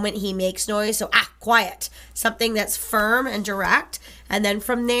the moment he makes noise. So, quiet. Something that's firm and direct. And then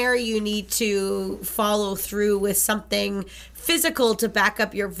from there, you need to follow through with something physical to back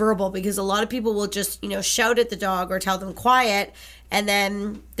up your verbal, because a lot of people will just, shout at the dog or tell them quiet, and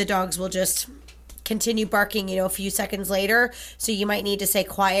then the dogs will just continue barking, a few seconds later. So you might need to say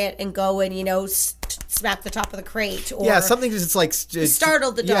quiet and go and, smack the top of the crate or something just like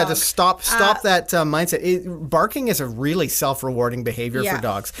startle the dog. Yeah, just stop that mindset. Barking is a really self-rewarding behavior for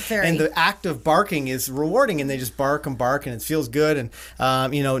dogs, and the act of barking is rewarding, and they just bark and bark, and it feels good. And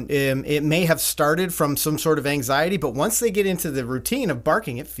it may have started from some sort of anxiety, but once they get into the routine of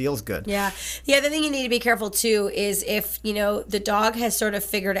barking, it feels good. Yeah. The other thing you need to be careful too is if the dog has sort of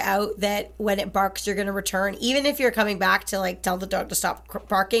figured out that when it barks, you're going to return, even if you're coming back to like tell the dog to stop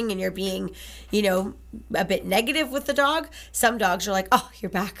barking and you're being, a bit negative with the dog. Some dogs are like, oh, you're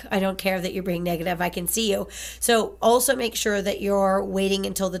back. I don't care that you're being negative. I can see you. So also make sure that you're waiting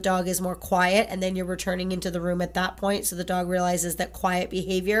until the dog is more quiet and then you're returning into the room at that point. So the dog realizes that quiet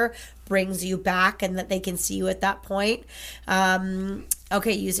behavior brings you back and that they can see you at that point.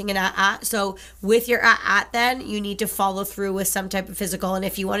 Okay, using an at. So with your at then, you need to follow through with some type of physical. And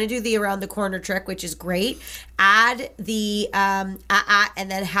if you want to do the around the corner trick, which is great, add the at and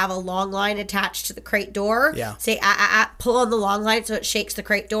then have a long line attached to the crate door. Yeah. Say pull on the long line so it shakes the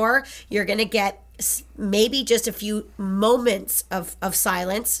crate door. You're going to get maybe just a few moments of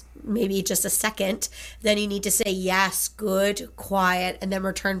silence, maybe just a second. Then you need to say yes, good, quiet, and then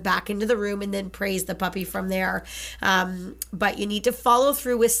return back into the room and then praise the puppy from there. But you need to follow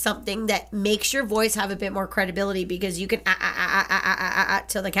through with something that makes your voice have a bit more credibility, because you can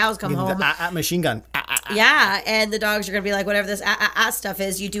till the cows come home. The machine gun. Yeah, and the dogs are going to be like, whatever this stuff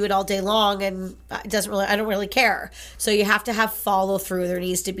is, you do it all day long, and I don't really care. So you have to have follow through. There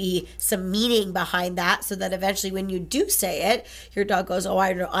needs to be some meaning behind that, so that eventually when you do say it, your dog goes, oh,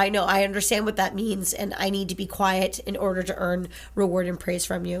 I know, I understand what that means, and I need to be quiet in order to earn reward and praise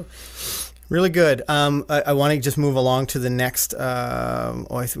from you. Really good. I want to just move along to the next. I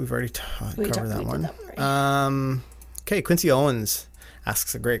think we've already covered that one. Okay, Quincy Owens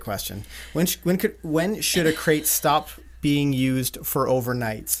asks a great question. When should a crate stop being used for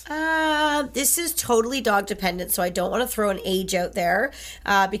overnights? This is totally dog dependent, so I don't want to throw an age out there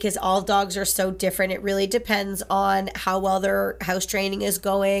because all dogs are so different. It really depends on how well their house training is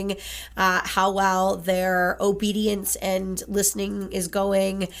going, how well their obedience and listening is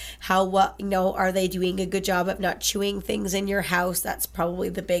going, how well, are they doing a good job of not chewing things in your house? That's probably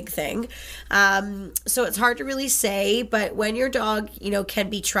the big thing. So it's hard to really say, but when your dog, can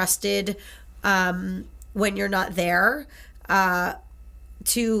be trusted when you're not there,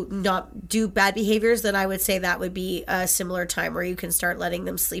 to not do bad behaviors, then I would say that would be a similar time where you can start letting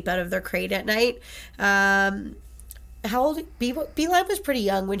them sleep out of their crate at night. How old? Beeline was pretty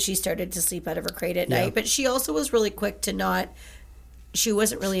young when she started to sleep out of her crate at night, but she also was really quick to not. She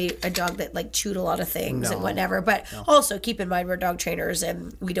wasn't really a dog that like chewed a lot of things and whatever. But also keep in mind we're dog trainers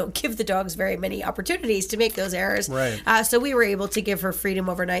and we don't give the dogs very many opportunities to make those errors. Right. So we were able to give her freedom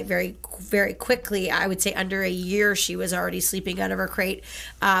overnight very, very quickly. I would say under a year she was already sleeping out of her crate.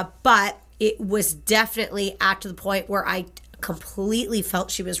 But it was definitely at the point where I completely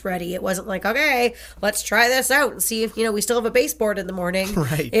felt she was ready. It wasn't like, okay, let's try this out and see if, we still have a baseboard in the morning.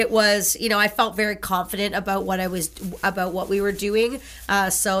 Right. It was, I felt very confident about what we were doing.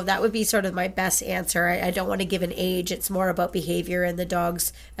 So that would be sort of my best answer. I don't want to give an age. It's more about behavior and the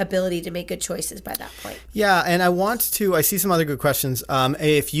dog's ability to make good choices by that point. Yeah. And I see some other good questions.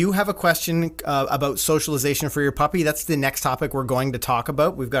 If you have a question about socialization for your puppy, that's the next topic we're going to talk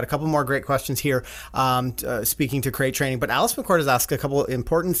about. We've got a couple more great questions here, speaking to crate training, but Alice McCord has asked a couple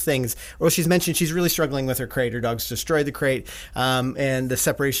important things. Well, she's mentioned she's really struggling with her crate. Her dog's destroyed the crate, and the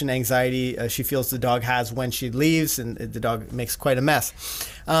separation anxiety she feels the dog has when she leaves, and the dog makes quite a mess.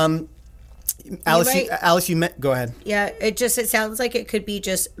 Alice, go ahead. Yeah, it sounds like it could be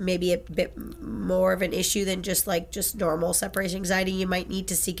just maybe a bit more of an issue than just normal separation anxiety. You might need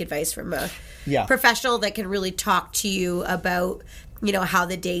to seek advice from a professional that can really talk to you about how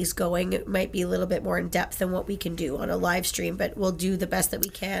the day's going. It might be a little bit more in depth than what we can do on a live stream, but we'll do the best that we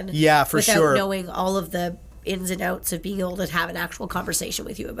can. Yeah, for sure. Without knowing all of the ins and outs of being able to have an actual conversation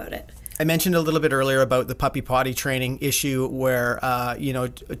with you about it. I mentioned a little bit earlier about the puppy potty training issue where,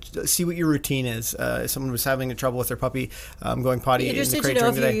 see what your routine is. If someone was having trouble with their puppy going potty in the crate during the day. Interested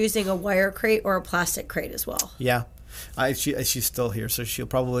to know if you're using a wire crate or a plastic crate as well. Yeah. She's still here, so she'll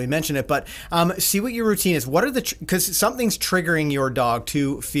probably mention it. But see what your routine is. What are because something's triggering your dog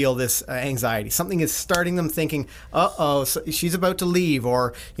to feel this anxiety. Something is starting them thinking, so she's about to leave,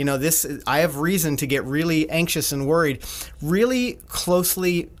 or this. I have reason to get really anxious and worried. Really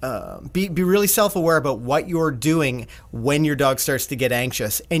closely, be really self-aware about what you're doing when your dog starts to get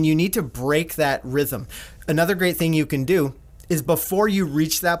anxious, and you need to break that rhythm. Another great thing you can do is before you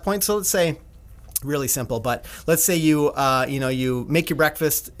reach that point. So let's say Really simple, but let's say you you make your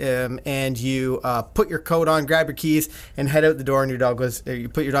breakfast and you put your coat on, grab your keys, and head out the door. And your dog goes. You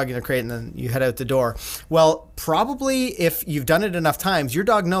put your dog in a crate, and then you head out the door. Well, probably if you've done it enough times, your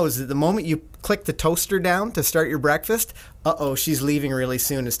dog knows that the moment you click the toaster down to start your breakfast, she's leaving really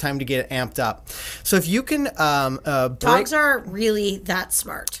soon. It's time to get amped up. So if you can, dogs are really that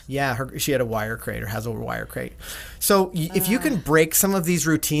smart. Yeah, she had a wire crate or has a wire crate. So if you can break some of these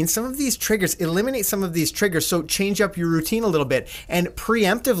routines, some of these triggers, eliminate some of these triggers, so change up your routine a little bit and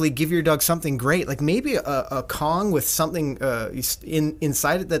preemptively give your dog something great, like maybe a Kong with something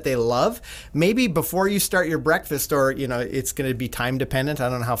inside it that they love. Maybe before you start your breakfast, or it's going to be time dependent. I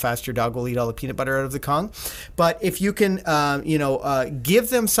don't know how fast your dog will eat all the peanut butter out of the Kong, but if you can,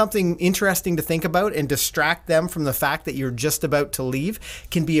 give them something interesting to think about and distract them from the fact that you're just about to leave,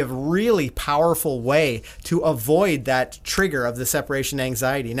 can be a really powerful way to avoid that trigger of the separation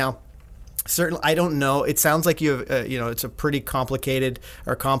anxiety. Now, certainly, I don't know. It sounds like you have, it's a pretty complicated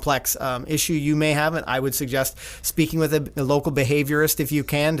or complex issue you may have, and I would suggest speaking with a local behaviorist if you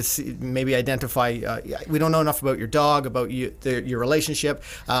can to maybe identify. We don't know enough about your dog, about your relationship.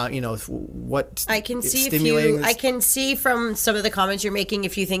 What I can see stimulating. I can see from some of the comments you're making a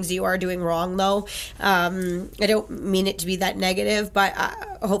few things you are doing wrong, though. I don't mean it to be that negative, but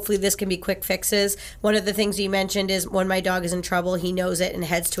hopefully this can be quick fixes. One of the things you mentioned is when my dog is in trouble, he knows it and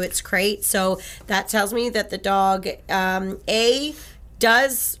heads to its crate. So that tells me that the dog, A,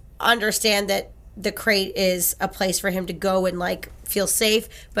 does understand that the crate is a place for him to go and feel safe,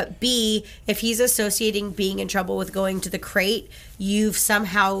 but B, if he's associating being in trouble with going to the crate, you've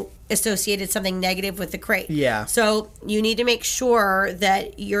somehow associated something negative with the crate. Yeah. So you need to make sure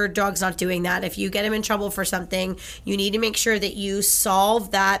that your dog's not doing that. If you get him in trouble for something, you need to make sure that you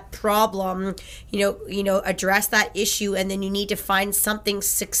solve that problem, address that issue, and then you need to find something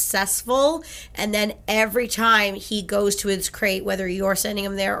successful. And then every time he goes to his crate, whether you're sending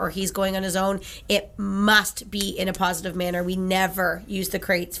him there or he's going on his own, it must be in a positive manner. We never use the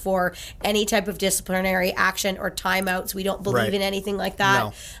crates for any type of disciplinary action or timeouts. We don't believe in anything like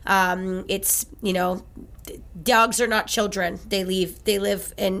that. No. It's, dogs are not children. They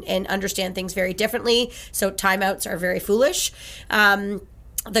live and understand things very differently. So timeouts are very foolish.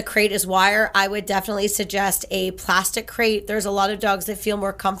 The crate is wire. I would definitely suggest a plastic crate. There's a lot of dogs that feel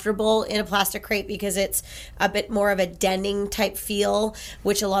more comfortable in a plastic crate because it's a bit more of a denning type feel,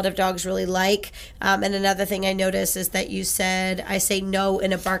 which a lot of dogs really like. And another thing I noticed is that you said, I say no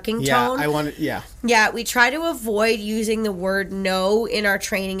in a barking tone. Yeah, we try to avoid using the word no in our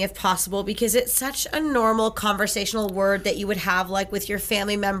training if possible because it's such a normal conversational word that you would have with your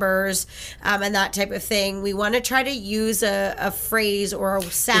family members and that type of thing. We want to try to use a phrase or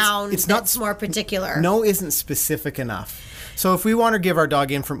a sound that's more particular. No isn't specific enough. So if we want to give our dog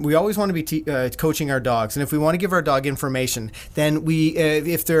we always want to be coaching our dogs, and if we want to give our dog information, then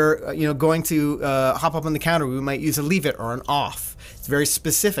if they're going to hop up on the counter, we might use a leave it or an off. It's very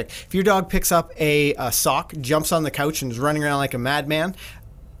specific. If your dog picks up a sock, jumps on the couch, and is running around like a madman,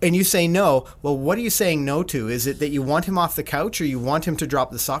 and you say no, well, what are you saying no to? Is it that you want him off the couch or you want him to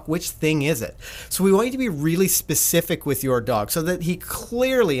drop the sock? Which thing is it? So we want you to be really specific with your dog so that he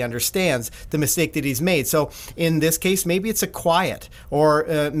clearly understands the mistake that he's made. So in this case, maybe it's a quiet,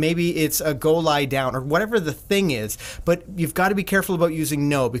 or maybe it's a go lie down, or whatever the thing is. But you've got to be careful about using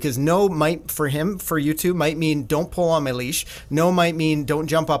no, because no might, for you two, might mean don't pull on my leash. No might mean don't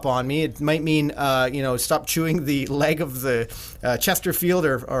jump up on me. It might mean, stop chewing the leg of the Chesterfield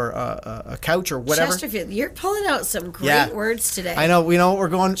or a couch or whatever. Chesterfield. You're pulling out some great words today. I know. We know what we're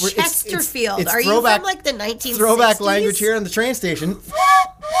going. Chesterfield. It's Are you from the 1960s? Throwback language here on the train station.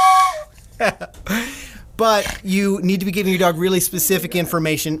 But you need to be giving your dog really specific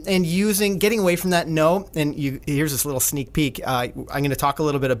information and getting away from that no. And here's this little sneak peek. I'm going to talk a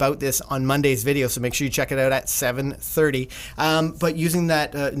little bit about this on Monday's video, so make sure you check it out at 7:30. But using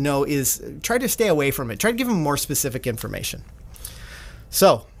that no is try to stay away from it. Try to give them more specific information.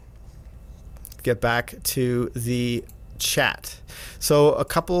 So, get back to the chat. So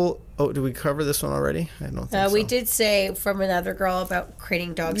did we cover this one already? I don't think so. We did say from another girl about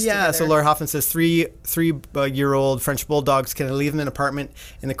creating dogs together. Yeah, so Laura Hoffman says three-year-old French bulldogs, can I leave them in an apartment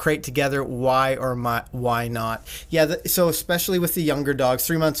in the crate together? Why why not? Yeah, so especially with the younger dogs,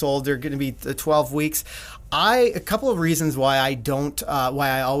 3 months old, they're going to be 12 weeks. A couple of reasons why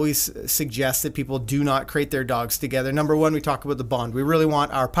I always suggest that people do not crate their dogs together. Number one, we talk about the bond. We really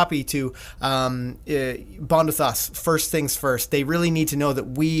want our puppy to bond with us. First things first. They really need to know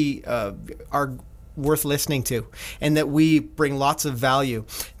that we are worth listening to and that we bring lots of value.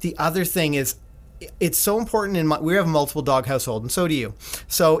 The other thing is, it's so important we have a multiple dog household, and so do you.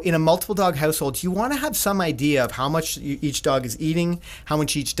 So in a multiple dog household, you want to have some idea of how much each dog is eating, how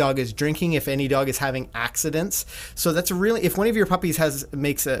much each dog is drinking, if any dog is having accidents. So that's if one of your puppies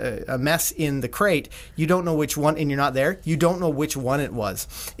makes a mess in the crate, you don't know which one, and you're not there, you don't know which one it was.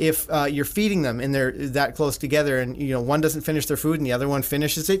 If you're feeding them and they're that close together, and one doesn't finish their food and the other one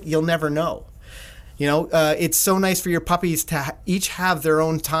finishes it, you'll never know. It's so nice for your puppies to each have their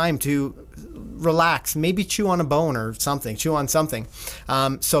own time to relax, maybe chew on a bone or something, chew on something.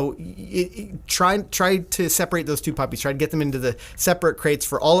 So try to separate those two puppies. Try to get them into the separate crates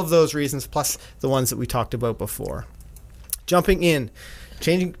for all of those reasons, plus the ones that we talked about before. Jumping in,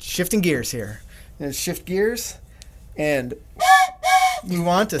 shifting gears here. Shift gears and move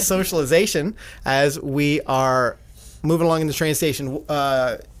on to socialization as we are moving along in the train station.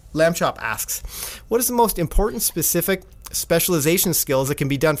 Lamb Chop asks, what is the most important specific specialization skills that can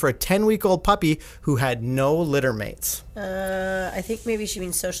be done for a 10-week-old puppy who had no litter mates? I think maybe she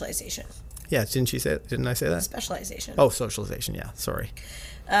means socialization. Yeah, didn't I say that? Specialization. Oh, socialization, yeah, sorry.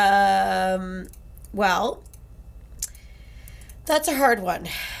 Well, that's a hard one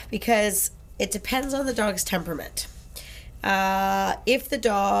because it depends on the dog's temperament. If the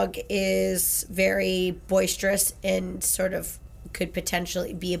dog is very boisterous and sort of could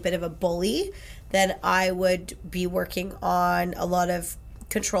potentially be a bit of a bully, then I would be working on a lot of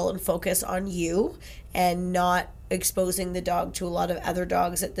control and focus on you and not exposing the dog to a lot of other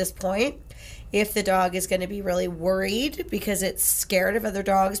dogs at this point. If the dog is going to be really worried because it's scared of other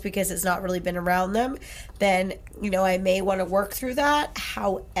dogs because it's not really been around them, then, I may want to work through that.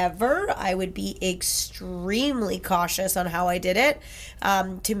 However, I would be extremely cautious on how I did it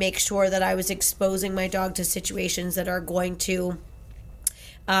to make sure that I was exposing my dog to situations that are going to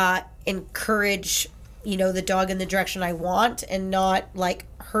encourage, the dog in the direction I want and not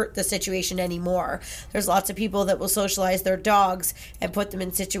hurt the situation anymore. There's lots of people that will socialize their dogs and put them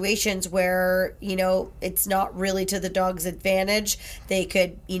in situations where, it's not really to the dog's advantage. They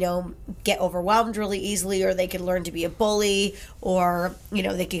could, get overwhelmed really easily, or they could learn to be a bully, or,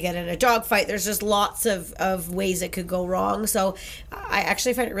 they could get in a dog fight. There's just lots of ways it could go wrong. So I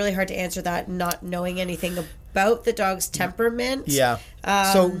actually find it really hard to answer that, not knowing anything about the dog's temperament. Yeah.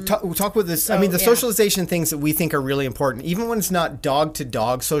 So talk with this. The socialization things that we think are really important, even when it's not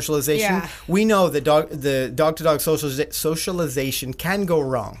dog-to-dog socialization, we know that the dog-to-dog socialization can go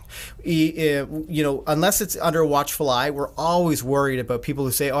wrong. Unless it's under a watchful eye, we're always worried about people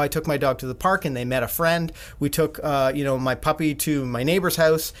who say, oh, I took my dog to the park and they met a friend. We took, my puppy to my neighbor's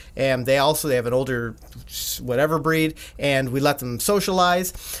house, and they have an older whatever breed, and we let them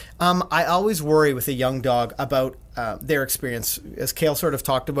socialize. I always worry with a young dog about their experience, as Kale sort of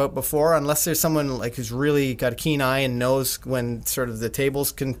talked about before, unless there's someone who's really got a keen eye and knows when sort of the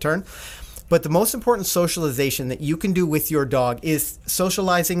tables can turn. But the most important socialization that you can do with your dog is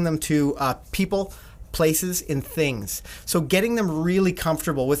socializing them to people, places, and things. So getting them really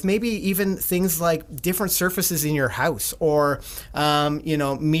comfortable with maybe even things like different surfaces in your house, or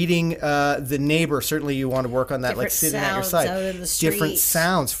meeting the neighbor. Certainly you want to work on that, different sitting at your sounds side. out in the street. Different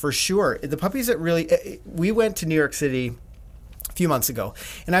sounds, for sure. The puppies that really... We went to New York City a few months ago,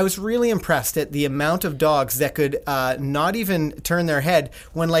 and I was really impressed at the amount of dogs that could not even turn their head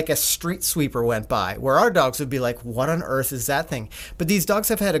when a street sweeper went by, where our dogs would be like, what on earth is that thing? But these dogs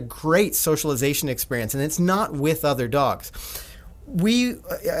have had a great socialization experience, and it's not with other dogs.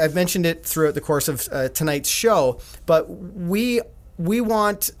 I've mentioned it throughout the course of tonight's show, but we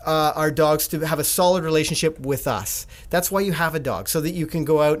want our dogs to have a solid relationship with us. That's why you have a dog, so that you can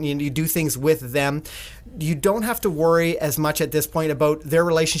go out and you do things with them. You don't have to worry as much at this point about their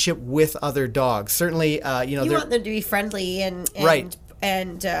relationship with other dogs. Certainly, you want them to be friendly and right.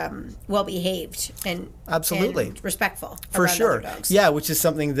 And well behaved and absolutely and respectful for sure. Other dogs. Yeah, which is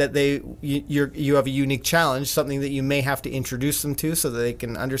something that you have a unique challenge, something that you may have to introduce them to so that they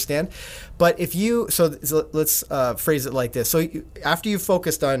can understand. But let's phrase it like this. So after you've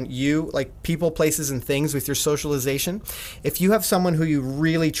focused on people, places, and things with your socialization, if you have someone who you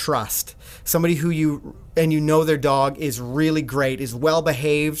really trust, somebody who their dog is really great, is well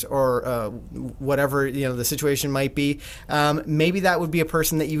behaved, or whatever the situation might be, maybe that would be a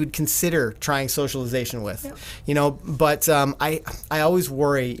person that you would consider trying socialization with. Yep. But I always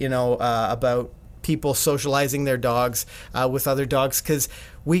worry about people socializing their dogs with other dogs, because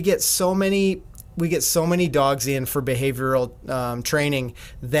we get so many dogs in for behavioral training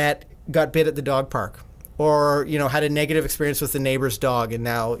that got bit at the dog park, or had a negative experience with the neighbor's dog, and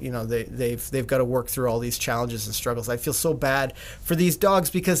now they've got to work through all these challenges and struggles. I feel so bad for these dogs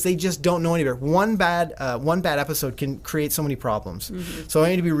because they just don't know any better. One bad episode can create so many problems. So I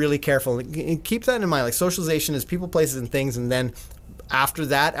need to be really careful and keep that in mind. Like, socialization is people, places, and things, and then after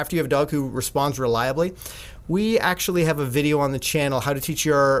that, after you have a dog who responds reliably, we actually have a video on the channel how to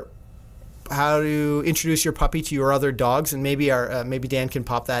introduce your puppy to your other dogs, and maybe Dan can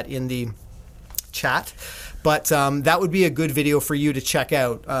pop that in the chat. But that would be a good video for you to check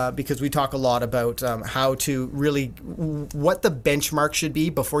out because we talk a lot about how to really, what the benchmark should be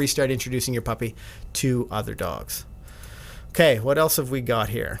before you start introducing your puppy to other dogs. Okay, what else have we got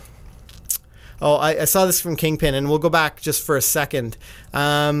here? Oh, I saw this from Kingpin, and we'll go back just for a second.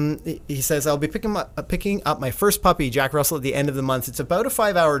 He says, I'll be picking up my first puppy, Jack Russell, at the end of the month. It's about a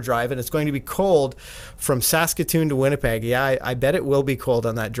 5-hour drive, and it's going to be cold from Saskatoon to Winnipeg. Yeah, I bet it will be cold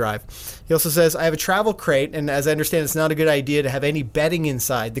on that drive. He also says, I have a travel crate, and as I understand, it's not a good idea to have any bedding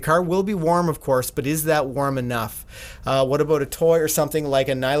inside. The car will be warm, of course, but is that warm enough? What about a toy or something like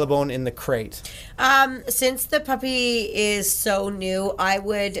a Nylabone in the crate? Since the puppy is so new, I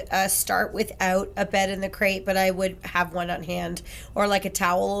would start without a bed in the crate, but I would have one on hand, or like a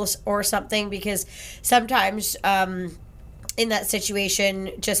towel or something, because sometimes in that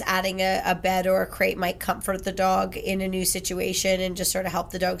situation, just adding a bed or a crate might comfort the dog in a new situation and just sort of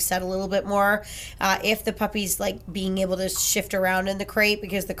help the dog settle a little bit more. If the puppy's like being able to shift around in the crate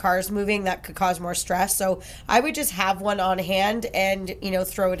because the car is moving, that could cause more stress. So I would just have one on hand and,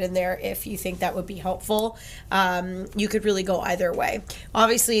 throw it in there if you think that would be helpful. You could really go either way.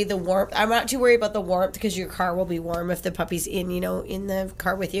 Obviously, the warmth, I'm not too worried about the warmth because your car will be warm if the puppy's in the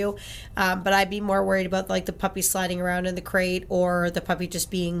car with you. But I'd be more worried about like the puppy sliding around in the crate, or the puppy just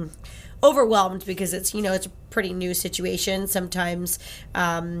being overwhelmed because it's it's a pretty new situation. Sometimes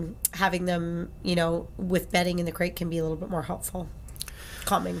having them with bedding in the crate can be a little bit more helpful,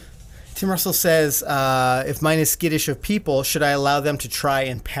 calming. Tim Russell says, if mine is skittish of people, should I allow them to try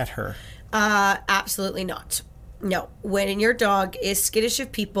and pet her? Absolutely not. No. When your dog is skittish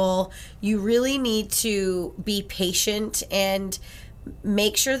of people, you really need to be patient and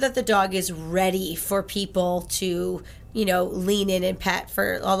make sure that the dog is ready for people to lean in and pet.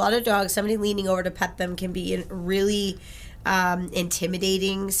 For a lot of dogs, somebody leaning over to pet them can be a really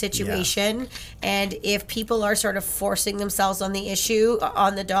intimidating situation. Yeah. And if people are sort of forcing themselves on the issue,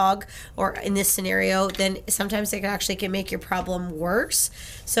 on the dog, or in this scenario, then sometimes it can make your problem worse.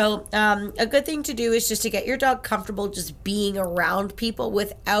 So a good thing to do is just to get your dog comfortable just being around people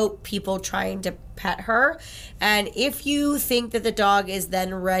without people trying to pet her. And if you think that the dog is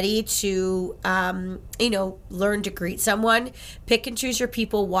then ready to learn to greet someone, pick and choose your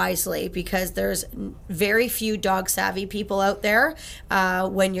people wisely, because there's very few dog savvy people out there.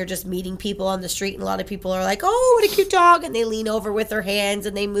 When you're just meeting people on the street, and a lot of people are like, oh, what a cute dog, and they lean over with their hands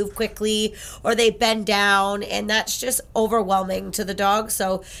and they move quickly, or they bend down, and that's just overwhelming to the dog.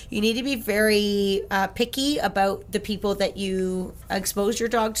 So you need to be very picky about the people that you expose your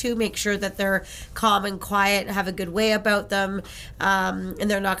dog to. Make sure that they're calm and quiet, have a good way about them, and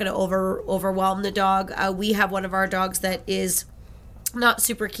they're not going to overwhelm the dog. We have one of our dogs that is not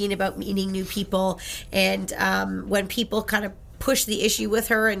super keen about meeting new people, and when people kind of push the issue with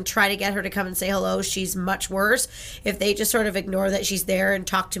her and try to get her to come and say hello, she's much worse. If they just sort of ignore that she's there and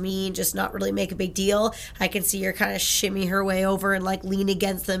talk to me and just not really make a big deal, I can see her kind of shimmy her way over and like lean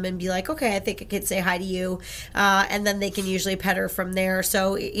against them and be like, okay, I think I could say hi to you. And then they can usually pet her from there.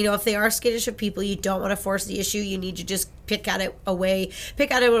 So, if they are skittish of people, you don't want to force the issue. You need to just pick at it away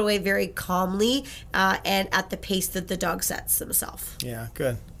very calmly and at the pace that the dog sets themselves. Yeah,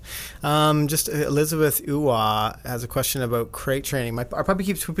 good. Just Elizabeth Uwa has a question about crate training. Our puppy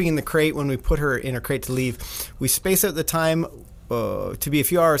keeps pooping in the crate when we put her in her crate to leave. We space out the time to be a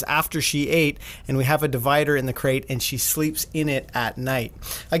few hours after she ate, and we have a divider in the crate, and she sleeps in it at night.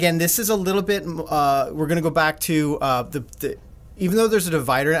 Again, this is a little bit, we're going to go back to the even though there's a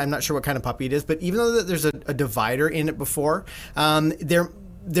divider, I'm not sure what kind of puppy it is, but even though there's a divider in it before,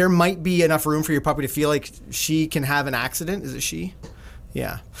 there might be enough room for your puppy to feel like she can have an accident. Is it she?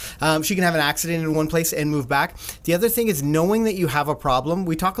 Yeah. She can have an accident in one place and move back. The other thing is knowing that you have a problem.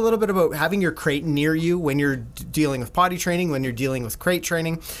 We talk a little bit about having your crate near you when you're dealing with potty training, when you're dealing with crate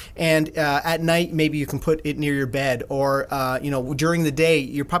training. And at night, maybe you can put it near your bed, or, during the day,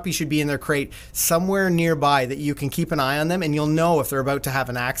 your puppy should be in their crate somewhere nearby that you can keep an eye on them, and you'll know if they're about to have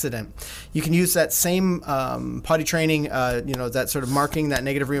an accident. You can use that same potty training, that sort of marking, that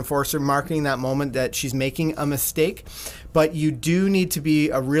negative reinforcer, marking that moment that she's making a mistake. But you do need to be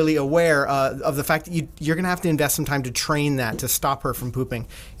really aware of the fact that you're going to have to invest some time to train that, to stop her from pooping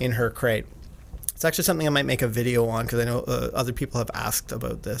in her crate. It's actually something I might make a video on because I know other people have asked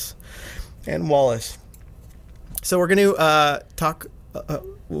about this. And Wallace. So we're going to talk...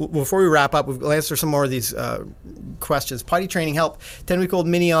 before we wrap up, we'll answer some more of these questions. Potty training help. 10-week-old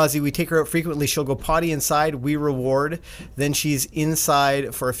mini Aussie. We take her out frequently. She'll go potty inside. We reward. Then she's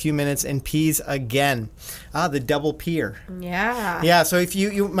inside for a few minutes and pees again. The double peer. Yeah. Yeah. So if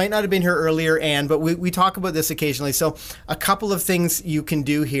you might not have been here earlier, Anne, but we talk about this occasionally. So a couple of things you can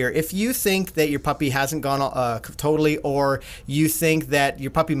do here. If you think that your puppy hasn't gone totally, or you think that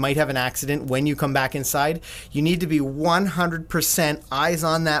your puppy might have an accident when you come back inside, you need to be 100% eyes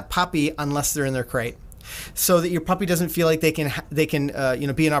on that puppy unless they're in their crate, so that your puppy doesn't feel like they can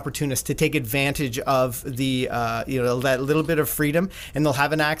be an opportunist to take advantage of the that little bit of freedom, and they'll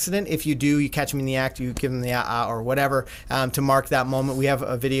have an accident. If you do, you catch them in the act, you give them the or whatever to mark that moment. We have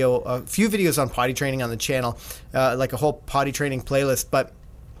a few videos on potty training on the channel, like a whole potty training playlist. But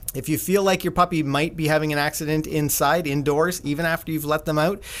if you feel like your puppy might be having an accident indoors, even after you've let them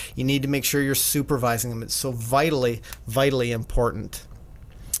out, you need to make sure you're supervising them. It's so vitally, vitally important.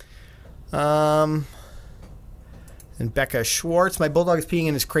 And Becca Schwartz, my bulldog is peeing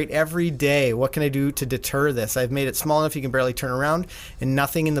in his crate every day. What can I do to deter this? I've made it small enough he can barely turn around, and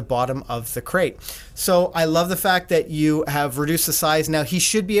nothing in the bottom of the crate. So I love the fact that you have reduced the size. Now he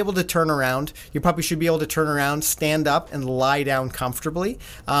should be able to turn around. Your puppy should be able to turn around, stand up, and lie down comfortably.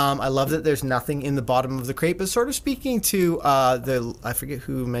 I love that there's nothing in the bottom of the crate. But sort of speaking to I forget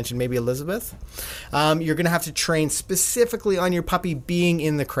who mentioned, maybe Elizabeth, you're going to have to train specifically on your puppy being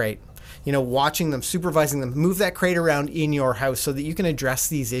in the crate. Watching them, supervising them, move that crate around in your house so that you can address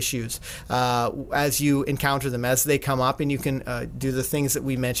these issues as you encounter them, as they come up, and you can do the things that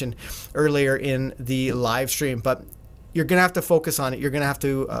we mentioned earlier in the live stream. But you're going to have to focus on it. You're going to have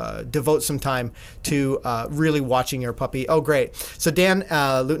to devote some time to really watching your puppy. Oh, great. So Dan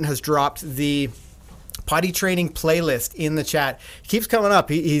Luton has dropped the potty training playlist in the chat. He keeps coming up.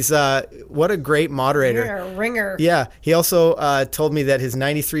 He's what a great moderator. You're a ringer. Yeah. He also told me that his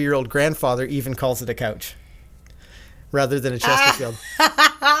 93-year-old grandfather even calls it a couch rather than a Chesterfield.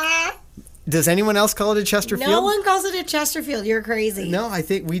 Does anyone else call it a Chesterfield? No one calls it a Chesterfield. You're crazy. No, I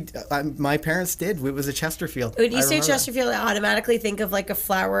think my parents did. It was a Chesterfield. When you say Chesterfield, I automatically think of like a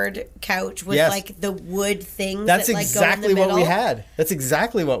flowered couch with like the wood things. That's that, like, exactly go in the what middle. we had. That's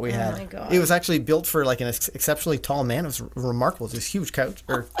exactly what we had. Oh my God. It was actually built for like an exceptionally tall man. It was remarkable. It was this huge couch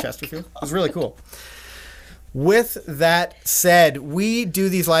or Chesterfield. It was really cool. With that said, we do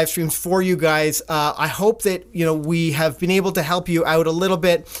these live streams for you guys. I hope that we have been able to help you out a little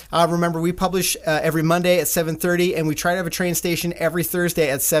bit. Remember, we publish every Monday at 7:30, and we try to have a train station every Thursday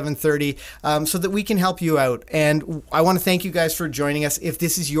at 7:30, so that we can help you out. And I want to thank you guys for joining us. If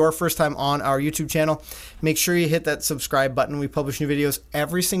this is your first time on our YouTube channel, make sure you hit that subscribe button. We publish new videos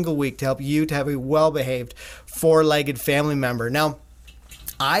every single week to help you to have a well-behaved, four-legged family member. Now,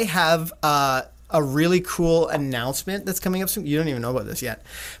 I have a really cool announcement that's coming up soon. You don't even know about this yet.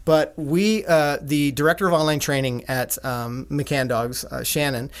 But we, the director of online training at McCann Dogs,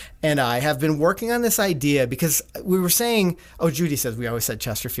 Shannon, and I have been working on this idea because we were saying, Judy says we always said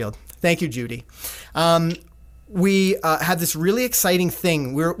Chesterfield. Thank you, Judy. We have this really exciting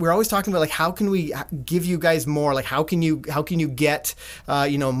thing. We're always talking about like how can we give you guys more? Like how can you get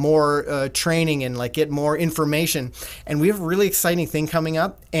more training and like get more information? And we have a really exciting thing coming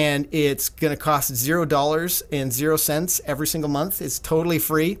up, and it's going to cost $0 every single month. It's totally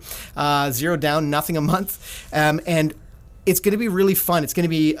free, $0 down, nothing a month, and it's going to be really fun. It's going to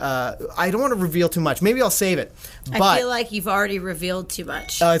be, I don't want to reveal too much. Maybe I'll save it. But I feel like you've already revealed too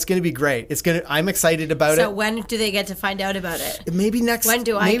much. It's going to be great. I'm excited about it. So when do they get to find out about it? Maybe next. When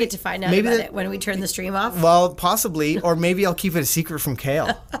do I get to find out about it? When we turn the stream off? Well, possibly. Or maybe I'll keep it a secret from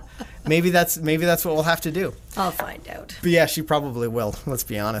Kale. Maybe that's what we'll have to do. I'll find out. But yeah, she probably will. Let's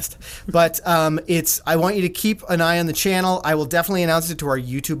be honest. But I want you to keep an eye on the channel. I will definitely announce it to our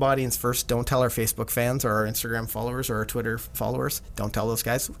YouTube audience first. Don't tell our Facebook fans or our Instagram followers or our Twitter followers. Don't tell those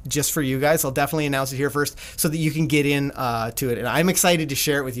guys. Just for you guys, I'll definitely announce it here first so that you can get in to it. And I'm excited to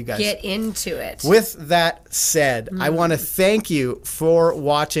share it with you guys. Get into it. With that said, I want to thank you for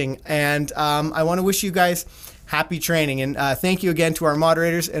watching, and I want to wish you guys happy training. And thank you again to our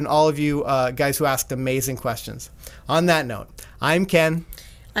moderators and all of you guys who asked amazing questions. On that note, I'm Ken.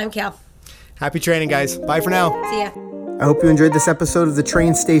 I'm Cal. Happy training, guys. Bye for now. See ya. I hope you enjoyed this episode of the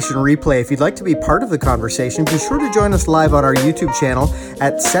Train Station Replay. If you'd like to be part of the conversation, be sure to join us live on our YouTube channel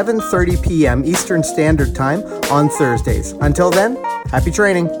at 7:30 p.m. Eastern Standard Time on Thursdays. Until then, happy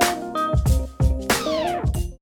training.